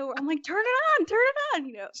 and so I'm like, turn it on,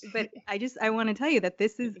 you know. But I want to tell you that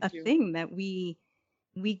this is a thing that we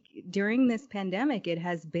during this pandemic, it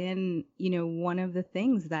has been, you know, one of the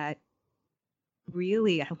things that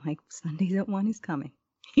really, I'm like, Sundays at 1 is coming.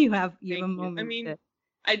 You have a moment. I mean,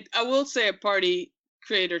 I will say a party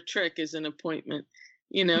creator trick is an appointment,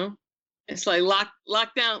 you know. It's like lock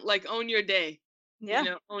down, like own your day. You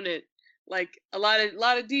know, own it. Like a lot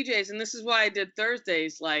of DJs, and this is why I did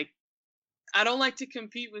Thursdays. Like, I don't like to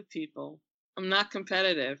compete with people. I'm not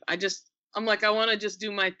competitive. I'm like, I want to just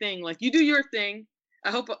do my thing. Like, you do your thing,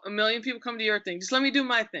 I hope a million people come to your thing. Just let me do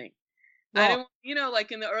my thing. I Well, didn't,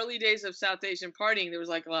 like in the early days of South Asian partying, there was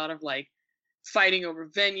like a lot of like fighting over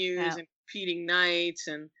venues Yeah. and competing nights,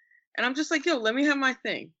 and I'm just like, yo, let me have my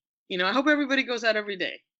thing. I hope everybody goes out every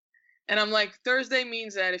day. And I'm like, Thursday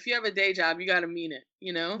means that if you have a day job, you got to mean it.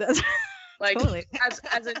 That's Like totally.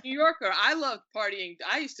 as a New Yorker, I loved partying.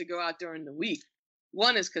 I used to go out during the week.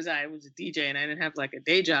 One is because I was a DJ and I didn't have like a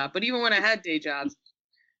day job. But even when I had day jobs,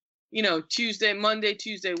 Monday,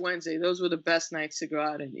 Tuesday, Wednesday, those were the best nights to go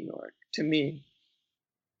out in New York to me.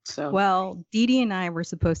 So Well, Dee Dee and I were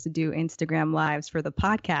supposed to do Instagram lives for the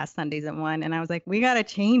podcast Sundays at 1, and I was like, we gotta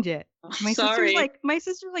change it. My sorry.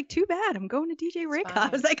 sister's like, too bad. I'm going to DJ Rekha. I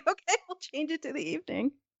was like, okay, we'll change it to the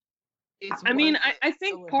evening. I mean, I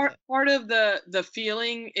think part of the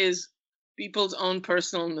feeling is people's own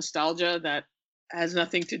personal nostalgia that has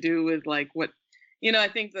nothing to do with like what, I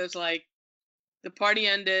think there's like the party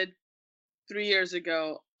ended 3 years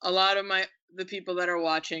ago. A lot of the people that are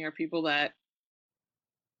watching are people that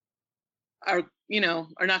are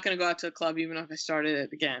not going to go out to a club even if I started it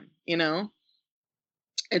again.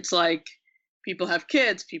 It's like people have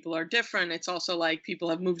kids, people are different. It's also like people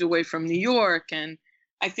have moved away from New York, and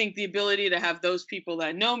I think the ability to have those people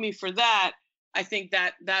that know me for that, I think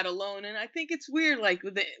that alone, and I think it's weird, like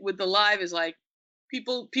with the live is like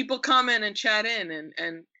people comment and chat in,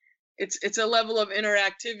 and it's a level of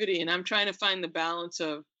interactivity, and I'm trying to find the balance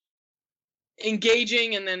of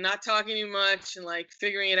engaging and then not talking too much and like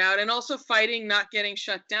figuring it out, and also fighting not getting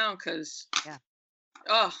shut down because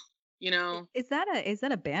Is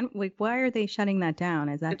that a ban? Like, why are they shutting that down?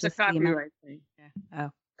 Is that it's just a copyright thing. Yeah. Oh.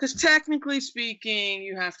 Because technically speaking,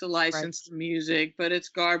 you have to license the music, but it's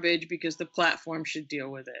garbage because the platform should deal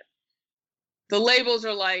with it. The labels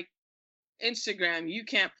are like, Instagram, you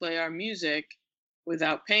can't play our music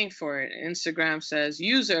without paying for it. And Instagram says,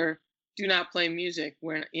 user, do not play music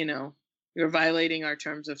where, you're violating our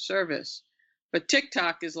terms of service. But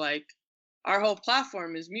TikTok is like, our whole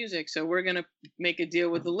platform is music, so we're going to make a deal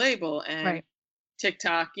with the label. And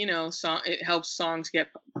TikTok, it helps songs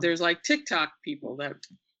there's like TikTok people that,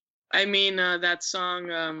 that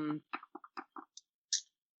song,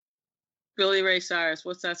 Billy Ray Cyrus,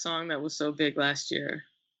 what's that song that was so big last year?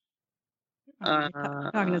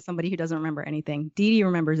 Talking to somebody who doesn't remember anything. Dee Dee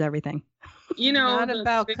remembers everything. Not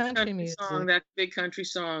about country music. That big country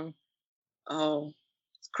song. Oh,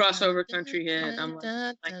 crossover country hit. I'm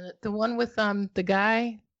like, the one with the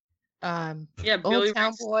guy. Billy Old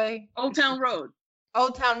Town Boy. Old Town Road.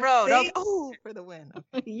 Old Town Road. Oh, for the win.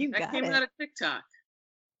 You got it. That came out of TikTok.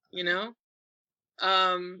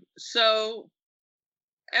 So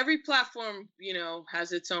every platform,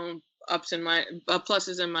 has its own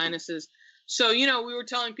pluses and minuses. So, we were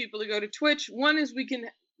telling people to go to Twitch. One is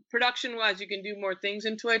production-wise, you can do more things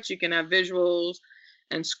in Twitch. You can have visuals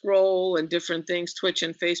and scroll and different things. Twitch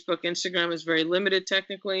and Facebook, Instagram is very limited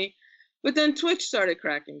technically. But then Twitch started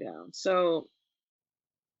cracking down. So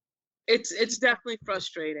it's definitely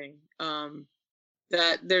frustrating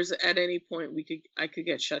that there's at any point I could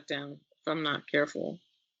get shut down if I'm not careful.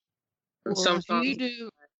 Well,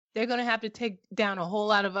 they're going to have to take down a whole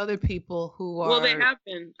lot of other people who are. Well, they have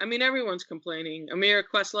been. I mean, everyone's complaining. Amira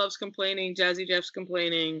Questlove's complaining. Jazzy Jeff's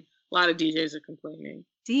complaining. A lot of DJs are complaining.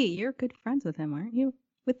 Dee, you're good friends with him, aren't you?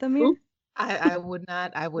 With Amir? I would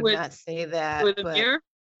not. I would not say that. With Amir?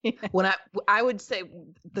 When I would say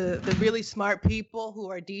the really smart people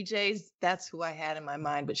who are DJs, that's who I had in my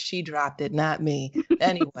mind, but she dropped it, not me.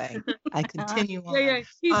 Anyway, I continue on.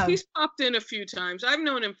 Yeah. He's popped in a few times. I've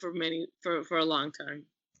known him for a long time.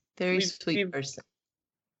 Very sweet person.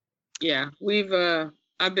 Yeah, we've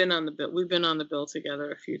been on the bill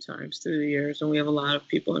together a few times through the years, and we have a lot of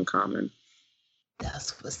people in common.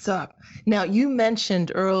 That's what's up. Now, you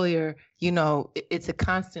mentioned earlier, it's a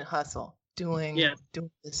constant hustle doing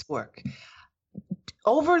this work.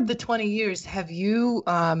 Over the 20 years, have you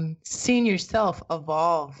seen yourself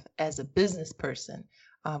evolve as a business person?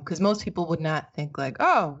 Because most people would not think like,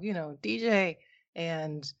 DJ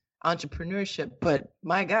and entrepreneurship, but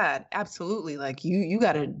my God, absolutely. Like you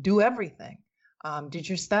got to do everything. Did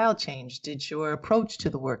your style change? Did your approach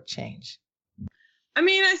to the work change? I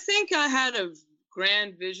mean, I think I had a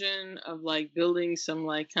grand vision of like building some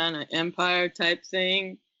like kind of empire type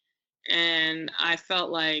thing. And I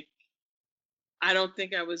felt like I don't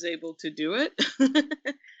think I was able to do it.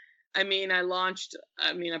 I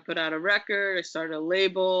put out a record, I started a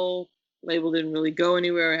label didn't really go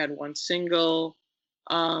anywhere. I had one single.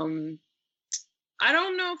 I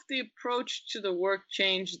don't know if the approach to the work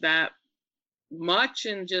changed that much,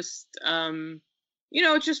 and just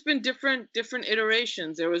it's just been different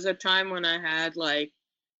iterations. There was a time when I had like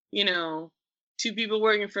 10 two people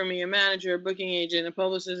working for me, a manager, a booking agent, a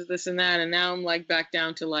publicist, this and that. And now I'm like back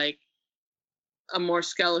down to like a more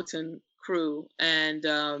skeleton crew. And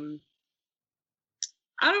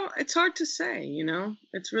it's hard to say, you know,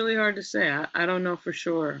 it's really hard to say. I don't know for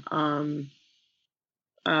sure.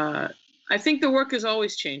 I think the work is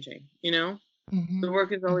always changing, you know, the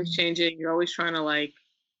work is always changing. You're always trying to like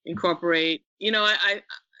incorporate, you know, I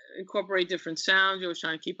incorporate different sounds. You're always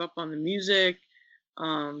trying to keep up on the music.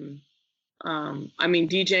 I mean,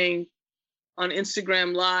 DJing on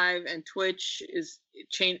Instagram Live and Twitch is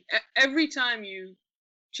change. Every time you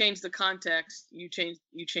change the context, you change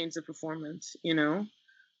the performance, you know,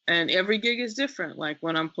 and every gig is different. Like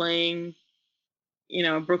when I'm playing, you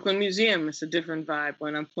know, Brooklyn Museum, it's a different vibe.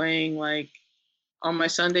 When I'm playing like on my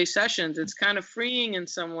Sunday sessions, it's kind of freeing in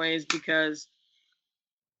some ways because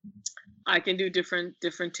I can do different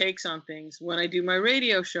takes on things. When I do my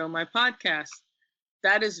radio show, my podcast,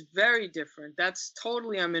 that is very different. That's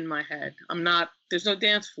totally, I'm in my head. There's no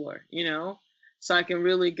dance floor, you know? So I can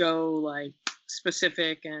really go like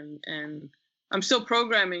specific and I'm still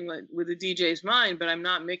programming like with the DJ's mind, but I'm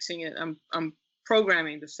not mixing it. I'm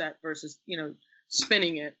programming the set versus, you know,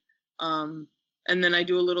 spinning it. And then I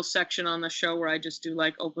do a little section on the show where I just do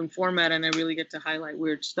like open format and I really get to highlight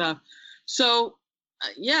weird stuff. So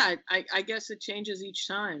yeah, I guess it changes each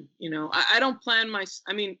time. You know, I don't plan I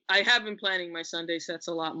have been planning my Sunday sets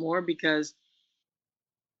a lot more because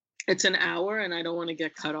it's an hour and I don't want to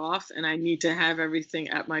get cut off and I need to have everything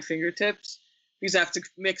at my fingertips because I have to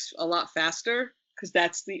mix a lot faster because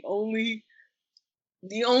that's the only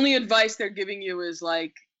advice they're giving you is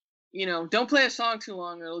like, you know, don't play a song too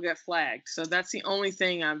long or it'll get flagged. So that's the only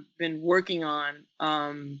thing I've been working on.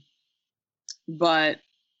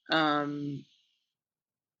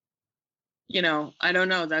 You know, I don't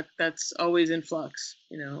know, that's always in flux,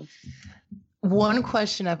 you know. One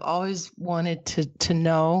question I've always wanted to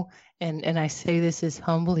know, and I say this as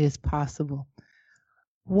humbly as possible.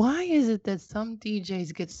 Why is it that some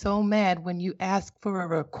DJs get so mad when you ask for a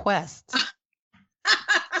request?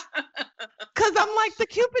 Because I'm like, the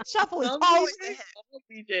Cupid Shuffle is always the hit. All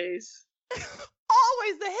DJs.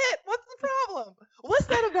 Always the hit. What's the problem? What's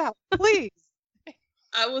that about? Please.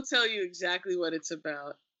 I will tell you exactly what it's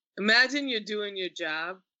about. Imagine you're doing your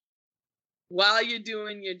job. While you're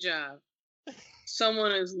doing your job,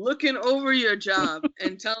 someone is looking over your job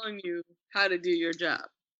and telling you how to do your job.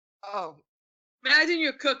 Oh. Imagine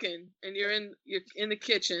you're cooking and you're in the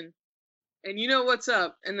kitchen and you know what's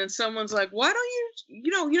up. And then someone's like, why don't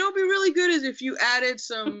you know, it'd be really good is if you added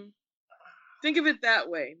some, think of it that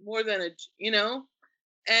way, more than you know,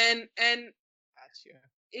 and gotcha.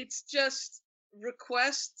 It's just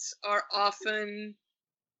requests are often,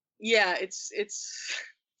 yeah, it's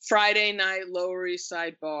Friday night, Lower East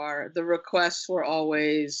Side bar. The requests were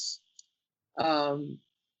always,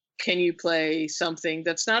 can you play something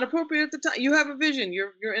that's not appropriate at the time? You have a vision,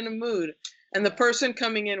 you're in a mood. And the person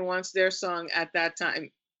coming in wants their song at that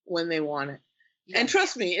time when they want it. Yeah. And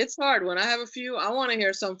trust me, it's hard. When I have a few, I want to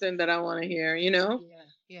hear something that I want to hear, you know?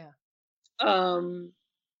 Yeah.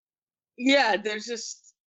 Yeah, there's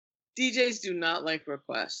just, DJs do not like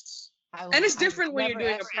requests. And it's different when you're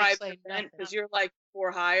doing a private event because you're like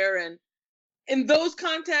for hire, and in those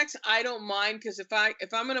contexts I don't mind because if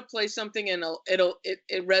I'm gonna play something and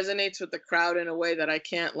it resonates with the crowd in a way that I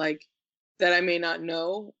can't like, that I may not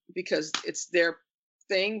know because it's their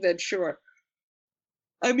thing, then sure.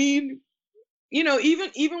 I mean, you know,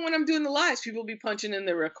 even when I'm doing the lives, people be punching in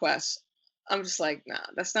their requests. I'm just like, nah,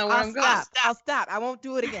 that's not where I'm going. I'll stop. I won't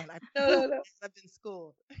do it again. No. I've been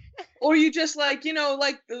schooled. Or you just like, you know,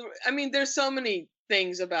 like, I mean, there's so many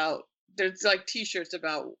things about, there's like t-shirts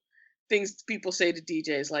about things people say to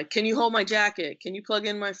DJs, like, can you hold my jacket? Can you plug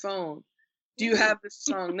in my phone? Do you have this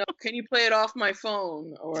song? No, can you play it off my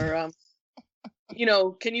phone? Or, you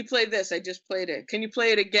know, can you play this? I just played it. Can you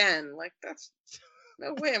play it again? Like, that's,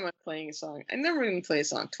 no way am I playing a song. I never even play a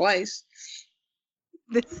song twice.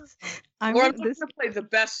 I'm going to play the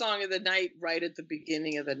best song of the night right at the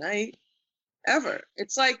beginning of the night ever.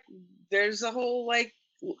 It's like there's a whole like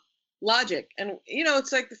logic, and you know,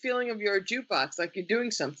 it's like the feeling of your jukebox, like you're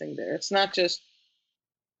doing something there. It's not just.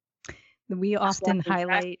 We often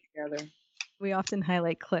highlight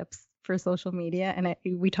clips for social media, and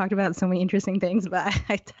we talked about so many interesting things, but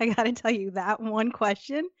I got to tell you that one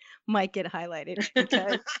question might get highlighted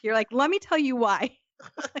because you're like, let me tell you why.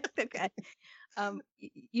 Okay.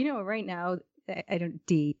 You know, right now,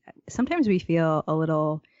 sometimes we feel a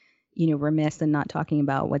little, you know, remiss in not talking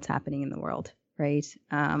about what's happening in the world, right?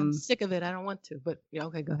 I'm sick of it. I don't want to, but yeah,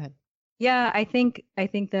 okay, go ahead. Yeah, I think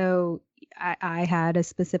though, I had a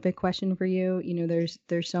specific question for you. You know,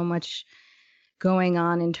 there's so much going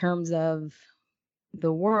on in terms of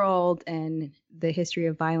the world and the history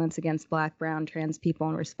of violence against Black, brown, trans people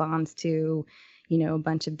in response to, a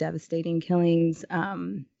bunch of devastating killings.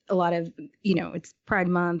 A lot of, it's Pride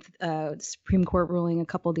Month, Supreme Court ruling a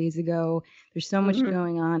couple days ago. There's so much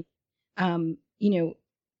going on, and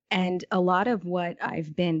a lot of what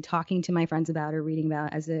I've been talking to my friends about or reading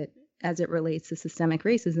about as it relates to systemic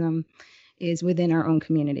racism is within our own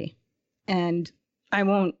community. And I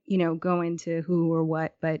won't, go into who or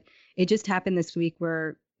what, but it just happened this week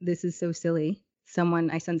where this is so silly.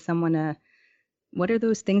 I sent someone what are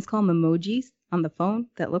those things called? Memojis on the phone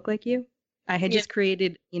that look like you? I had just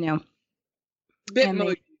created, Bitmoji.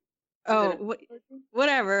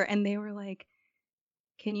 Whatever. And they were like,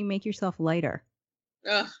 can you make yourself lighter?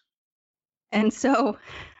 Ugh. And so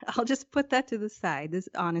I'll just put that to the side. This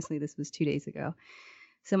was 2 days ago.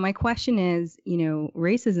 So my question is,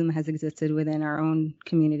 racism has existed within our own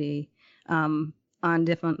community on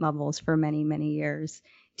different levels for many, many years.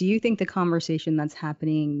 Do you think the conversation that's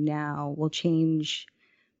happening now will change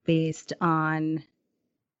based on,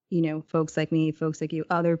 folks like me, folks like you,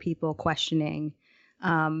 other people questioning?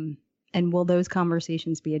 And will those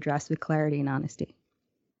conversations be addressed with clarity and honesty?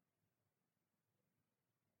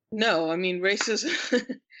 No, I mean,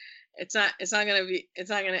 racism, it's not going to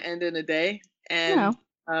end in a day. And no.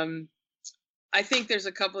 I think there's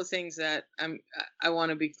a couple of things that I want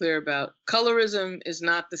to be clear about. Colorism is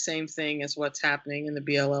not the same thing as what's happening in the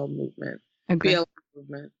BLM movement. Okay. BLM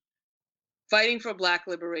movement. Fighting for Black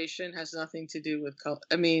liberation has nothing to do with color.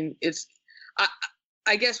 I mean,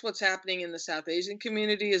 I guess what's happening in the South Asian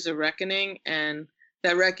community is a reckoning, and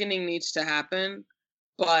that reckoning needs to happen.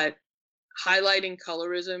 But highlighting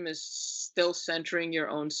colorism is still centering your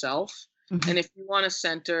own self. Mm-hmm. And if you want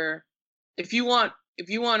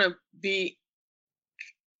to be,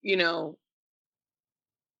 if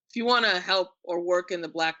you want to help or work in the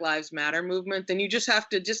Black Lives Matter movement, then you just have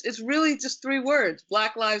to it's really just 3 words: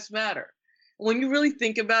 Black Lives Matter. When you really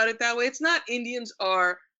think about it that way, it's not Indians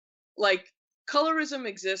are like, colorism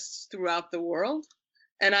exists throughout the world.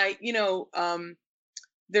 And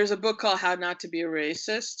there's a book called How Not to Be a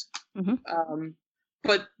Racist. Mm-hmm.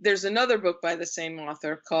 But there's another book by the same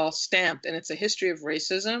author called Stamped, and it's a history of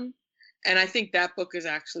racism. And I think that book is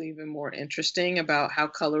actually even more interesting about how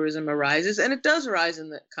colorism arises. And it does arise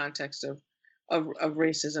in the context of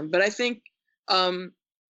racism. But I think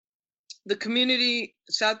the community,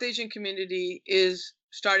 South Asian community, is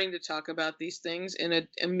starting to talk about these things in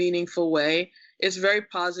a meaningful way. It's very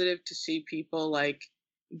positive to see people like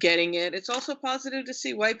getting it. It's also positive to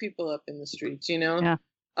see white people up in the streets, Yeah.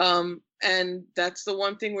 And that's the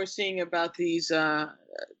one thing we're seeing about these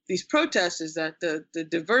protests, is that the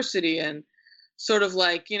diversity and sort of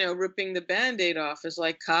like, ripping the Band-Aid off is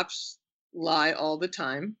like, cops lie all the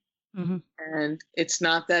time. Mm-hmm. And it's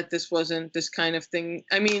not that this wasn't this kind of thing.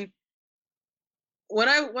 I mean, when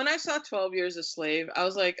I saw 12 Years a Slave, I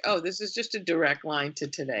was like, oh, this is just a direct line to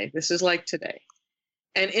today. This is like today.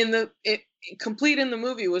 And complete in the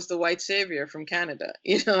movie was the white savior from Canada.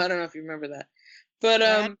 I don't know if you remember that.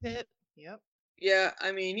 But Yep. Yeah,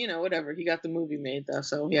 I mean, whatever. He got the movie made though,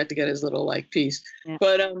 so he had to get his little piece. Yeah.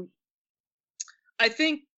 But I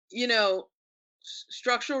think,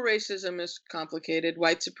 structural racism is complicated.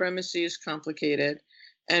 White supremacy is complicated,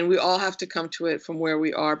 and we all have to come to it from where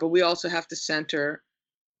we are. But we also have to center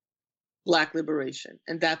Black liberation,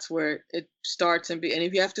 and that's where it starts. And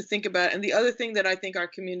if you have to think about it, and the other thing that I think our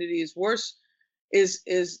community is worse is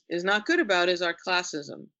not good about is our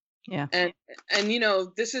classism. Yeah. And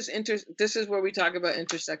this is where we talk about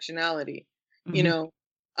intersectionality.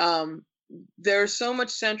 Mm-hmm. There's so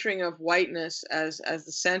much centering of whiteness as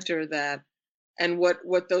the center, that, and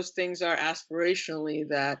what those things are aspirationally,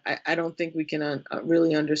 that I don't think we can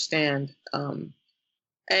really understand. And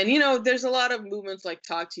there's a lot of movements like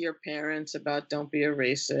Talk to Your Parents about don't be a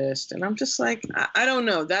racist, and I'm just like, I don't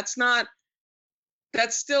know. That's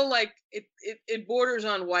still like it borders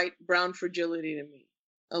on white brown fragility to me.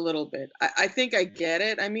 A little bit. I think I get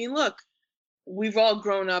it. I mean, look, we've all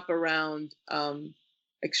grown up around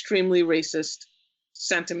extremely racist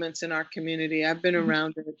sentiments in our community. I've been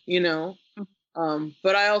around it,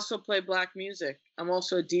 but I also play Black music. I'm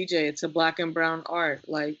also a DJ. It's a Black and brown art.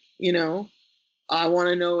 Like, I want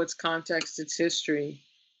to know its context, its history.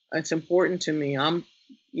 It's important to me.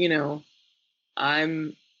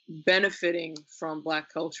 I'm benefiting from Black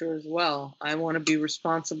culture as well. I want to be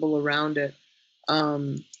responsible around it.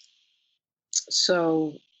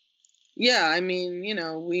 So yeah, I mean,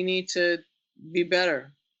 we need to be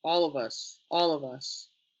better, all of us.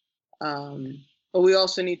 But we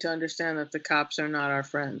also need to understand that the cops are not our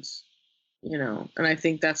friends, and I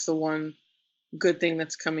think that's the one good thing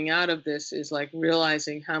that's coming out of this is like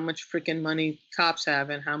realizing how much freaking money cops have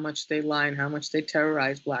and how much they lie and how much they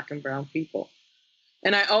terrorize Black and brown people.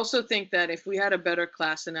 And I also think that if we had a better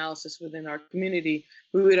class analysis within our community,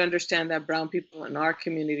 we would understand that brown people in our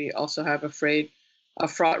community also have a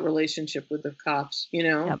fraught relationship with the cops, you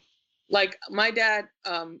know? Yep. Like my dad,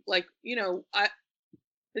 the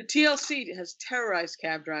TLC has terrorized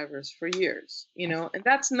cab drivers for years, you know, and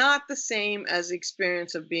that's not the same as the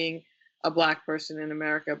experience of being a Black person in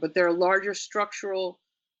America, but there are larger structural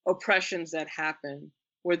oppressions that happen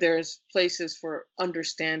where there's places for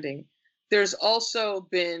understanding. There's also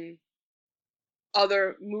been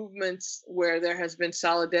other movements where there has been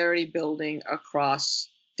solidarity building across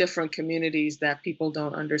different communities that people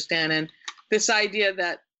don't understand. And this idea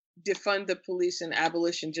that defund the police and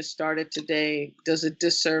abolition just started today does a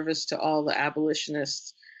disservice to all the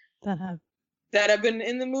abolitionists that have been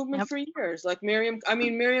in the movement for years. Like Miriam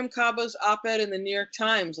Kaba's op-ed in the New York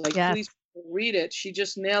Times, like please read it. She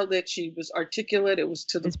just nailed it. She was articulate. It was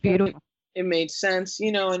to the point. Beautiful. It made sense,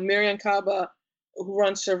 you know, and Miriam Kaba, who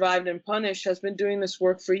runs Survived and Punished, has been doing this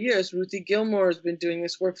work for years. Ruthie Gilmore has been doing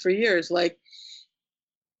this work for years. Like,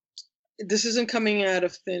 this isn't coming out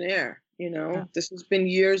of thin air, you know? Yeah. This has been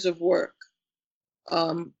years of work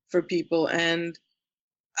for people. And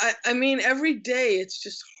I mean, every day it's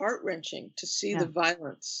just heart-wrenching to see the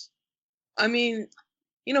violence. I mean,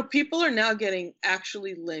 you know, people are now getting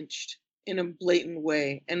actually lynched in a blatant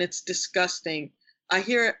way, and it's disgusting. I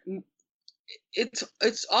hear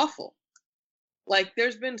it's awful. Like,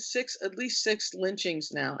 there's been at least six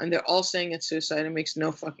lynchings now, and they're all saying it's suicide. It makes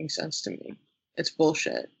no fucking sense to me. It's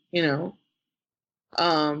bullshit, you know?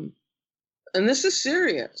 And this is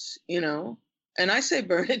serious, you know? And I say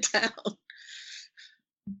burn it down.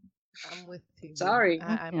 I'm with you. Sorry.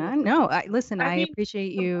 No, I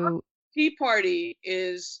appreciate you. Tea Party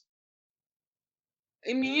is,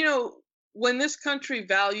 I mean, you know, when this country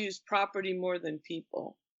values property more than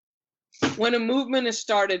people, when a movement is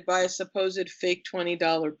started by a supposed fake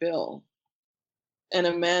 $20 bill and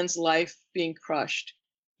a man's life being crushed,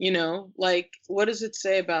 you know, like, what does it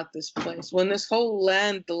say about this place? When this whole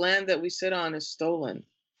land, the land that we sit on, is stolen,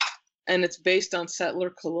 and it's based on settler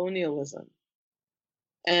colonialism.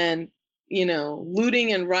 And, you know,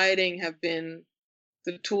 looting and rioting have been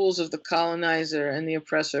the tools of the colonizer and the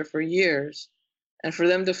oppressor for years. And for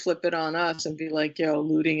them to flip it on us and be like, yo,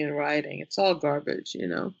 looting and rioting, it's all garbage, you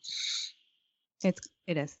know? It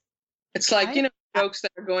is. It's like, you know, jokes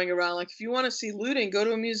that are going around, like, if you want to see looting, go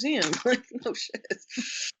to a museum. Like, no shit.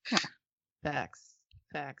 Facts.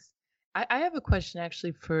 I have a question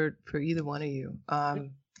actually for either one of you.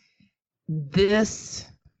 This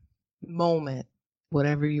moment,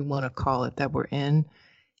 whatever you want to call it, that we're in,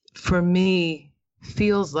 for me,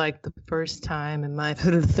 feels like the first time in my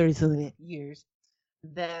 30 years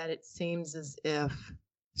that it seems as if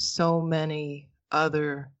so many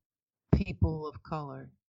other people of color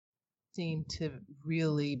seem to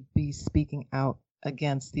really be speaking out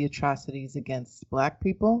against the atrocities against Black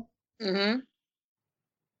people. Mm-hmm.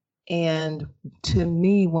 And to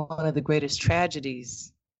me, one of the greatest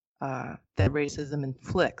tragedies that racism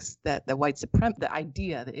inflicts, that the white supremacy, the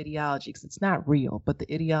idea, the ideology, because it's not real, but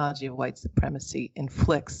the ideology of white supremacy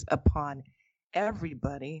inflicts upon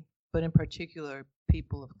everybody, but in particular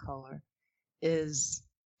people of color, is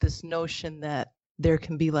this notion that there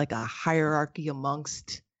can be like a hierarchy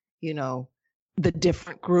amongst, you know, the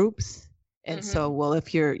different groups. And so, well,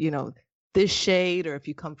 if you're, you know, this shade, or if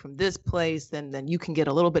you come from this place, then you can get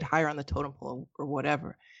a little bit higher on the totem pole or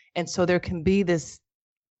whatever. And so there can be this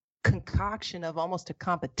concoction of almost a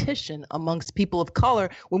competition amongst people of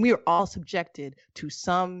color when we are all subjected to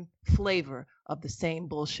some flavor of the same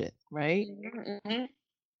bullshit, right? Mm-hmm.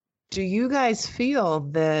 Do you guys feel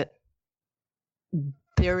that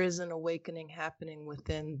there is an awakening happening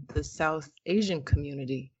within the South Asian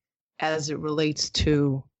community as it relates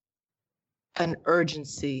to an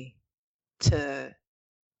urgency to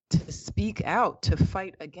speak out, to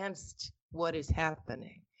fight against what is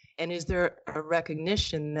happening? And is there a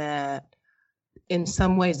recognition that in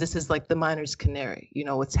some ways this is like the miner's canary? You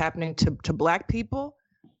know, what's happening to Black people,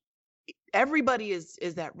 everybody is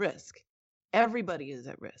at risk. Everybody is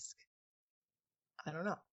at risk. I don't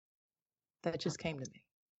know. That just came to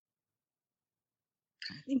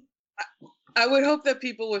me. I would hope that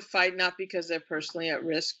people would fight not because they're personally at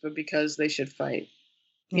risk, but because they should fight,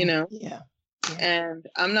 you know? Yeah. And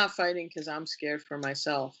I'm not fighting because I'm scared for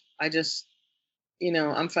myself. I just, you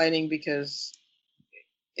know, I'm fighting because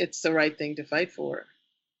it's the right thing to fight for.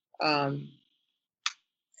 In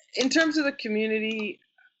terms of the community,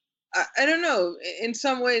 I don't know. In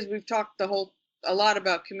some ways, we've talked the whole a lot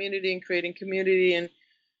about community and creating community, and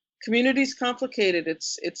community's complicated.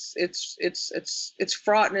 It's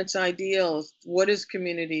fraught in its ideals. What is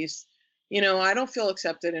communities? I don't feel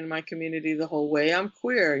accepted in my community the whole way. I'm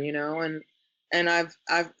queer, and I've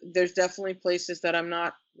there's definitely places that I'm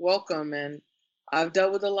not welcome, and I've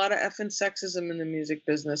dealt with a lot of effing sexism in the music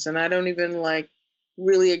business, and I don't even like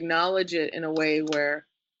really acknowledge it in a way where,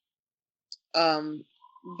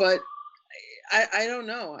 but I don't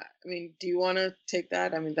know. I mean, do you want to take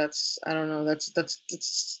that? I mean, I don't know. It's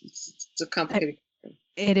a complicated.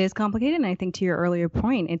 It is complicated, and I think to your earlier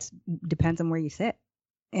point, it depends on where you sit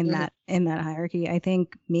in that hierarchy. I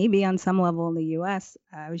think maybe on some level in the U.S.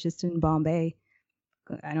 I was just in Bombay,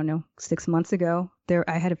 I don't know, 6 months ago.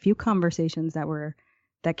 I had a few conversations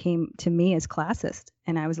that came to me as classist,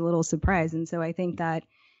 and I was a little surprised. And so I think that,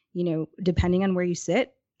 depending on where you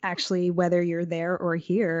sit, actually, whether you're there or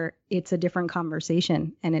here, it's a different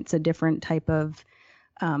conversation and it's a different type of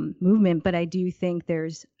movement. But I do think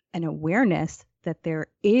there's an awareness that there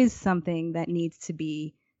is something that needs to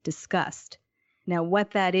be discussed. Now, what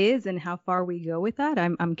that is and how far we go with that,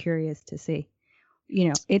 I'm curious to see.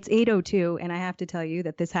 It's 8:02, and I have to tell you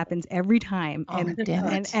that this happens every time. Oh, damn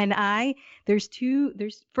it. And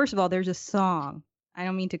first of all, there's a song. I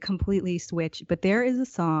don't mean to completely switch, but there is a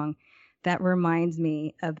song that reminds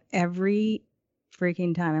me of every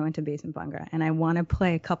freaking time I went to Basement Bhangra, and I want to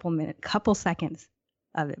play a couple seconds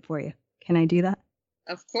of it for you. Can I do that?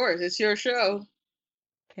 Of course, it's your show.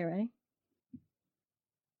 Okay, ready?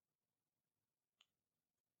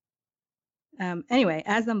 Anyway,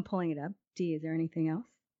 as I'm pulling it up, Dee, is there anything else?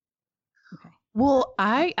 Okay. Well,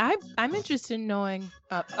 I'm interested in knowing.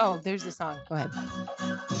 There's the song. Go ahead.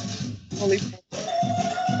 Holy.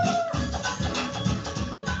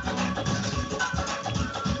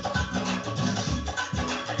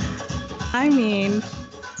 I mean,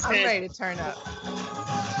 I'm ready to turn up.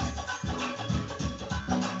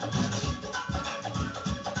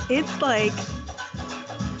 It's like,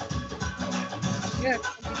 yeah.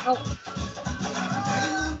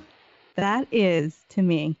 That is, to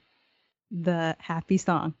me, the happy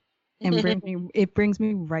song, and it brings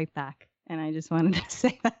me right back. And I just wanted to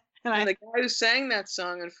say that. And the guy who sang that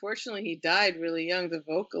song, unfortunately, he died really young. The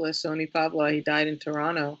vocalist, Sony Pablo, he died in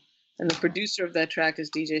Toronto. And the producer of that track is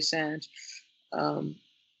DJ Sanj.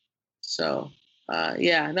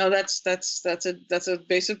 That's a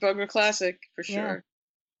Basic Bugger classic for sure.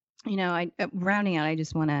 Yeah. Rounding out, I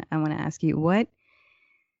want to ask you, what,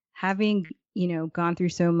 having gone through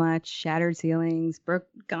so much, shattered ceilings,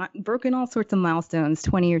 broken all sorts of milestones,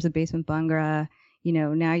 20 years of Basement Bhangra,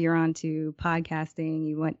 now you're on to podcasting.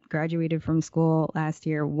 You graduated from school last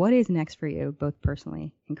year. What is next for you, both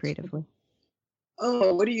personally and creatively?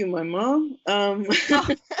 Oh, what are you, my mom? I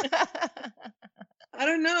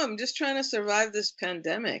don't know. I'm just trying to survive this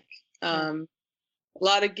pandemic. A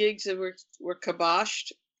lot of gigs that were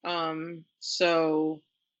kiboshed. So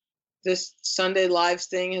this Sunday Lives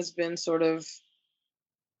thing has been sort of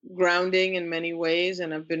grounding in many ways,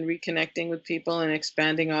 and I've been reconnecting with people and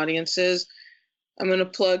expanding audiences. I'm going to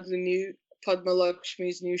plug the new Padma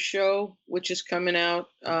Lakshmi's new show, which is coming out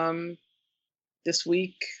this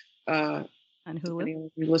week. On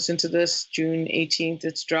Hulu. You listen to this, June 18th,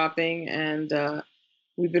 it's dropping, and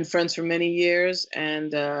we've been friends for many years,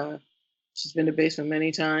 and she's been to Basement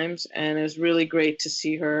many times, and it was really great to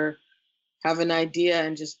see her have an idea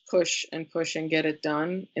and just push and get it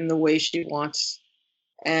done in the way she wants.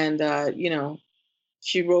 And,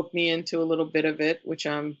 she roped me into a little bit of it, which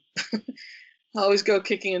I always go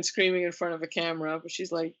kicking and screaming in front of a camera, but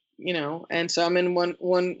she's like, and so I'm in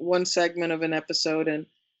one segment of an episode, and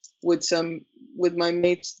with my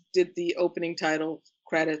mates did the opening title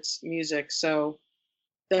credits music. So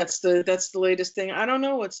that's the latest thing. I don't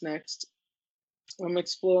know what's next. I'm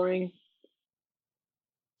exploring.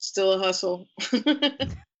 Still a hustle. You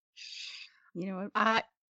know what?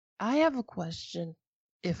 I have a question,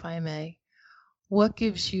 if I may. What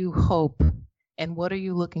gives you hope, and what are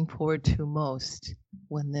you looking forward to most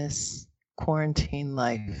when this quarantine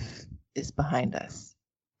life is behind us?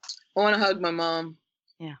 I want to hug my mom.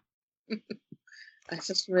 Yeah. I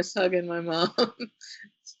just miss hugging my mom.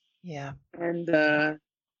 Yeah. And I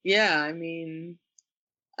mean,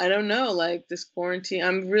 I don't know, like this quarantine,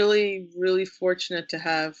 I'm really, really fortunate to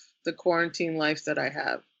have the quarantine life that I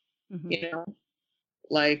have. Mm-hmm.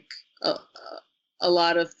 Like a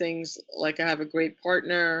lot of things, like I have a great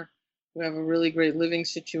partner, we have a really great living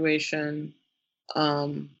situation.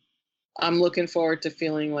 I'm looking forward to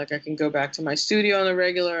feeling like I can go back to my studio on the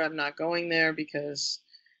regular. I'm not going there because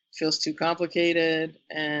it feels too complicated.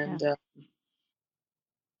 And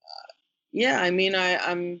I mean,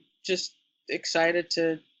 I'm just excited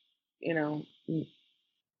to,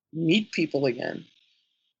 meet people again.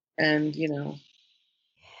 And,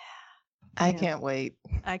 I can't wait.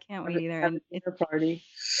 I can't wait either. Have And a dinner party.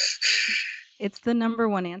 It's the number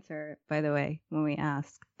one answer, by the way, when we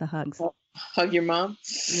ask the hugs. Hug your mom.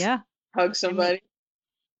 Yeah. Hug somebody.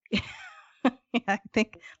 Yeah, I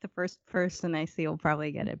think the first person I see will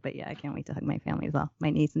probably get it. But yeah, I can't wait to hug my family as well. My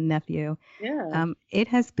niece and nephew. Yeah. It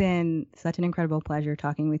has been such an incredible pleasure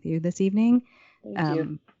talking with you this evening. Thank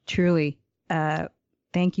you. Truly.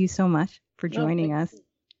 Thank you so much for joining us.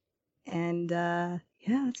 You. And yeah,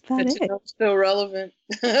 that's about it. It's still relevant.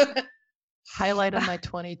 Highlight of my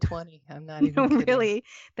 2020. I'm not even kidding. Really.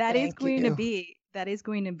 That is Thank going you.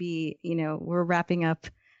 to be, we're wrapping up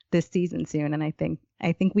this season soon. And I think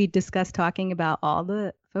we discussed talking about all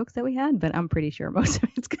the folks that we had, but I'm pretty sure most of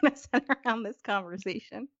it's going to center around this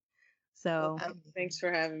conversation. So thanks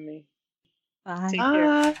for having me. Bye. Take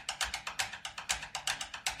care.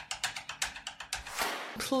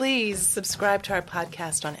 Please subscribe to our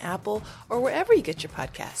podcast on Apple or wherever you get your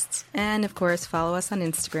podcasts. And of course, follow us on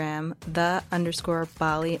Instagram,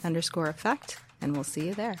 _Bali_effect, and we'll see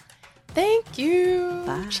you there. Thank you.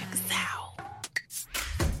 Bye. Check us out.